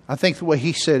 I think the way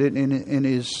he said it in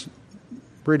his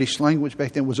British language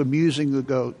back then was amusing the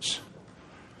goats.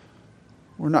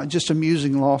 We're not just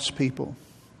amusing lost people,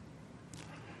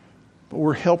 but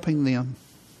we're helping them.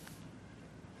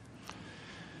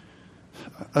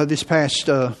 This past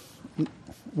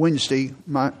Wednesday,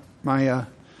 one of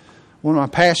my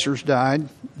pastors died.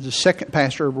 The second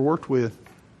pastor I ever worked with.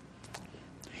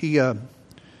 He got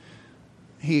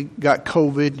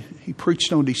COVID. He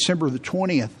preached on December the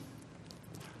 20th.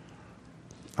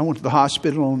 I went to the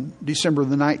hospital on December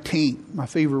the 19th. My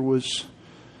fever was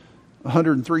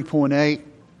 103.8.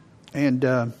 And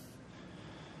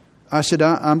I said,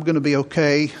 I'm going to be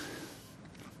okay.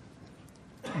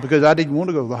 Because I didn't want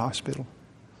to go to the hospital.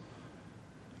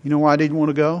 You know why I didn't want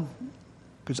to go?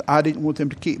 Because I didn't want them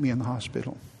to keep me in the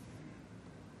hospital.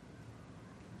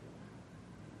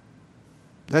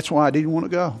 That's why I didn't want to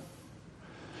go.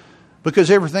 Because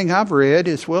everything I've read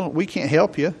is, well, we can't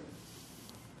help you.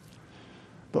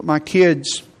 But my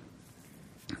kids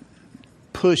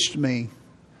pushed me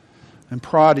and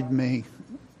prodded me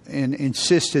and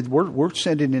insisted, we're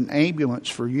sending an ambulance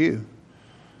for you.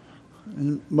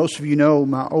 And most of you know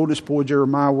my oldest boy,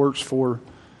 Jeremiah, works for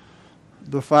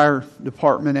the fire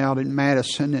department out in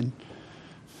Madison, and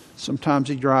sometimes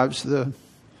he drives the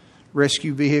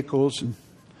rescue vehicles. And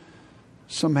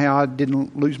somehow I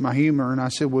didn't lose my humor, and I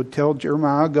said, well, tell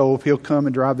Jeremiah I'll go if he'll come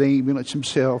and drive the ambulance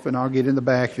himself, and I'll get in the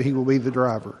back if he will be the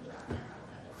driver.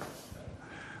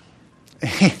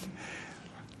 And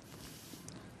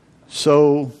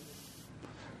so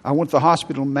I went to the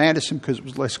hospital in Madison because it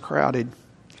was less crowded.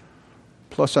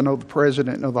 Plus I know the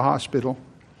president of the hospital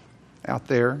out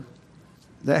there.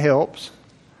 That helps.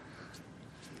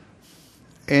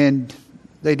 And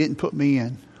they didn't put me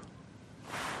in.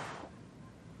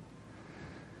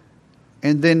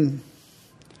 And then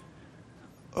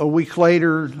a week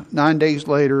later, 9 days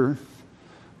later,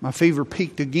 my fever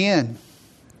peaked again,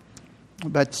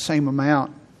 about the same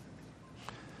amount.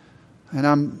 And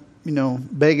I'm,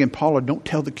 begging Paula, don't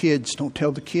tell the kids, don't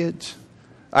tell the kids.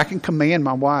 I can command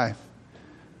my wife.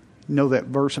 You know that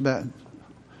verse about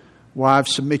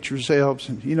Wives, submit yourselves.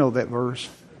 And you know that verse.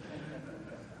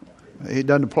 It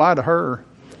doesn't apply to her.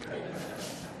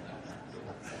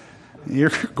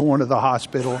 You're going to the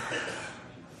hospital.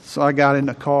 So I got in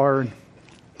the car, and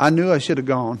I knew I should have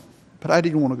gone, but I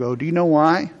didn't want to go. Do you know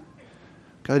why?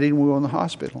 Because I didn't want to go in the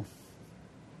hospital.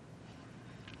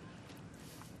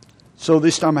 So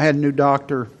this time I had a new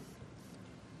doctor.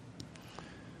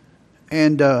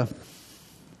 And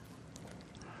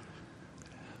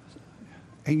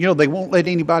you know, they won't let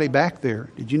anybody back there.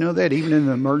 Did you know that, even in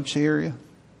the emergency area?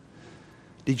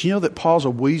 Did you know that Paul's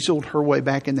weaseled her way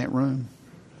back in that room?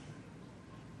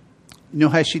 You know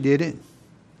how she did it?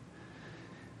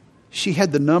 She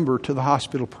had the number to the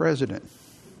hospital president.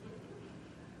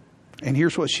 And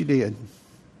here's what she did.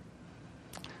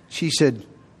 She said,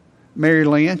 Mary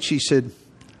Lynn, she said,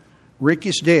 Rick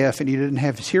is deaf and he didn't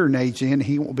have his hearing aids in.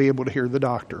 He won't be able to hear the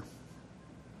doctor.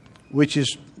 Which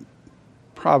is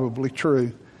probably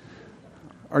true.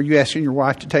 Are you asking your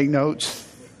wife to take notes?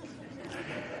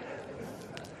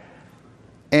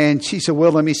 And she said,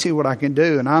 well, let me see what I can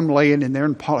do. And I'm laying in there,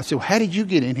 and Paula said, well, how did you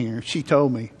get in here? She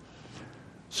told me.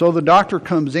 So the doctor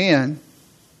comes in,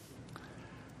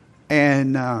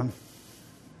 and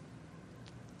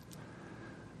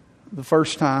the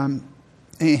first time,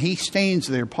 and he stands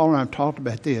there. Paul and I have talked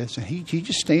about this, and he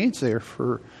just stands there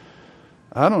for,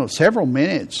 I don't know, several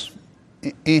minutes.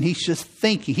 And he's just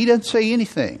thinking. He doesn't say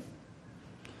anything.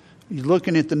 He's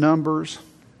looking at the numbers.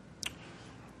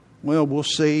 Well, we'll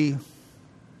see.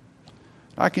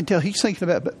 I can tell he's thinking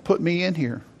about putting me in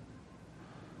here.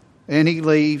 And he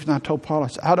leaves, and I told Paul, I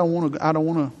said, I don't want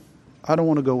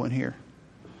to go in here.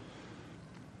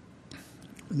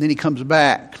 And then he comes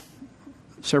back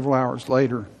several hours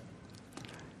later,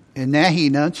 and now he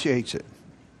enunciates it.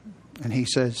 And he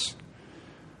says,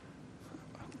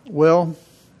 well,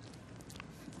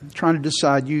 I'm trying to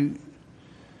decide, you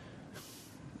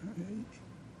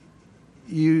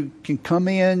can come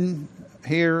in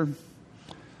here,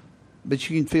 but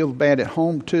you can feel bad at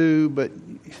home too.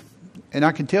 And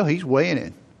I can tell he's weighing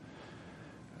it.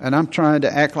 And I'm trying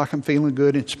to act like I'm feeling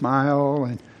good and smile,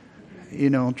 and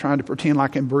trying to pretend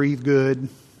like I can breathe good.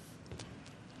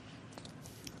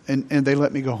 And they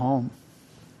let me go home.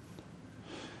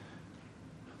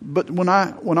 But when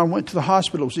I went to the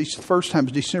hospital, the first time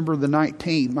was December the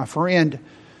 19th. My friend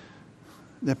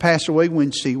that passed away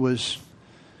Wednesday was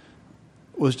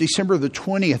December the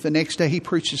 20th. The next day he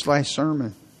preached his last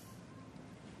sermon.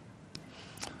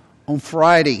 On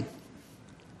Friday,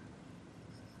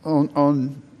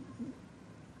 on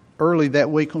early that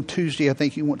week, on Tuesday, I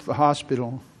think he went to the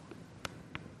hospital.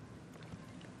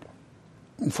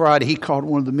 On Friday, he called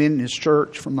one of the men in his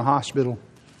church from the hospital.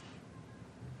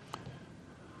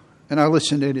 And I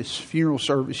listened at his funeral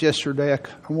service yesterday. I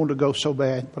wanted to go so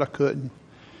bad, but I couldn't.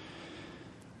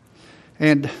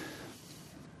 And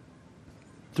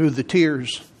through the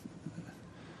tears,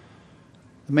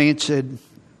 the man said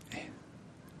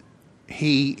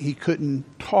he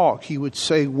couldn't talk. He would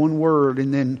say one word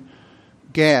and then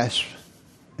gasp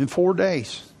in 4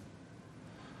 days.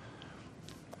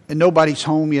 And nobody's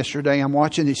home yesterday. I'm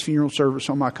watching his funeral service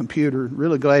on my computer.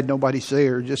 Really glad nobody's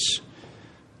there.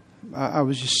 I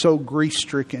was just so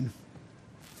grief-stricken.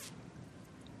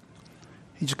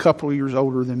 He's a couple of years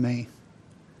older than me.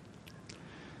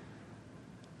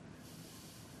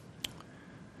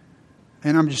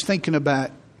 And I'm just thinking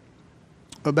about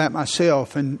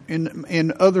myself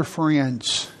and other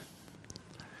friends.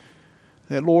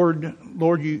 That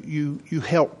Lord, you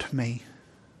helped me.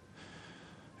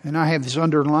 And I have this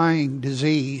underlying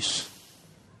disease.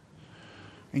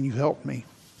 And you helped me.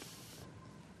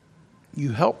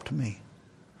 You helped me.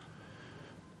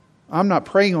 I'm not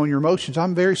preying on your emotions.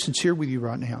 I'm very sincere with you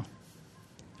right now.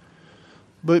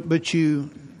 But you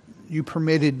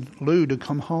permitted Lou to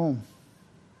come home.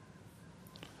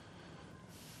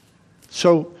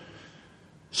 So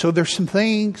there's some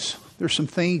things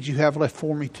you have left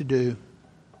for me to do.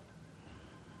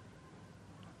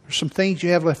 There's some things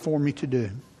you have left for me to do.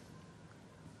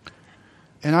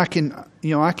 And I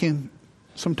can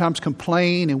sometimes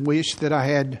complain and wish that I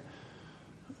had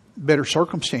better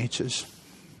circumstances.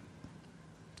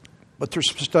 But there's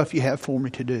some stuff you have for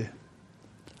me to do.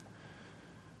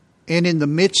 And in the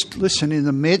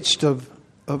midst of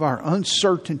our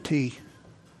uncertainty,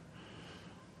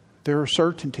 there are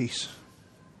certainties.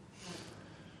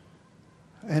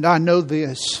 And I know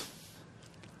this.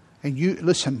 And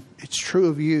it's true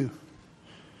of you.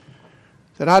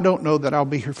 That I don't know that I'll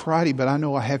be here Friday, but I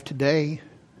know I have today.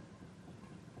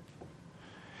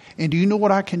 And do you know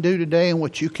what I can do today and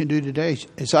what you can do today?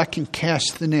 Is I can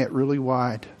cast the net really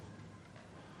wide.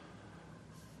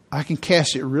 I can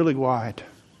cast it really wide.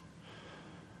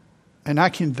 and I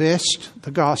can invest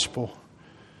the gospel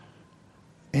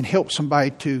and help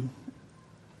somebody to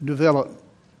develop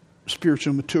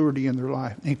spiritual maturity in their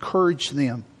life, encourage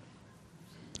them,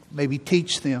 maybe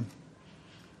teach them,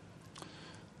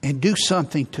 and do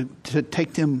something to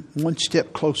take them one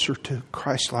step closer to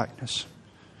Christ-likeness.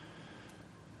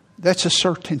 That's a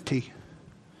certainty.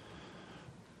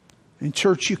 In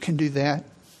church, you can do that.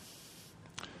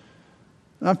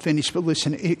 I'm finished, but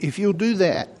listen, if you'll do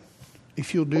that,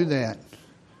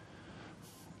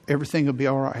 everything will be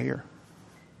all right here.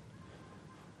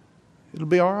 It'll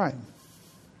be all right.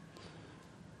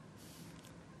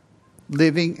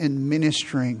 Living and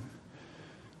ministering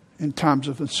in times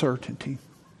of uncertainty.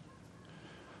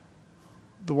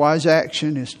 The wise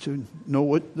action is to know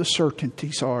what the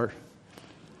certainties are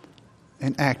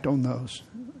and act on those.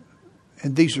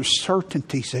 And these are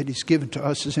certainties that He's given to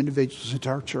us as individuals and to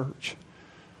our church.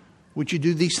 Would you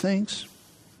do these things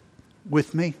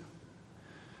with me?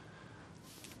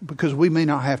 Because we may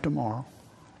not have tomorrow.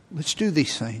 Let's do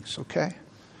these things, okay?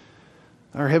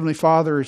 Our Heavenly Father,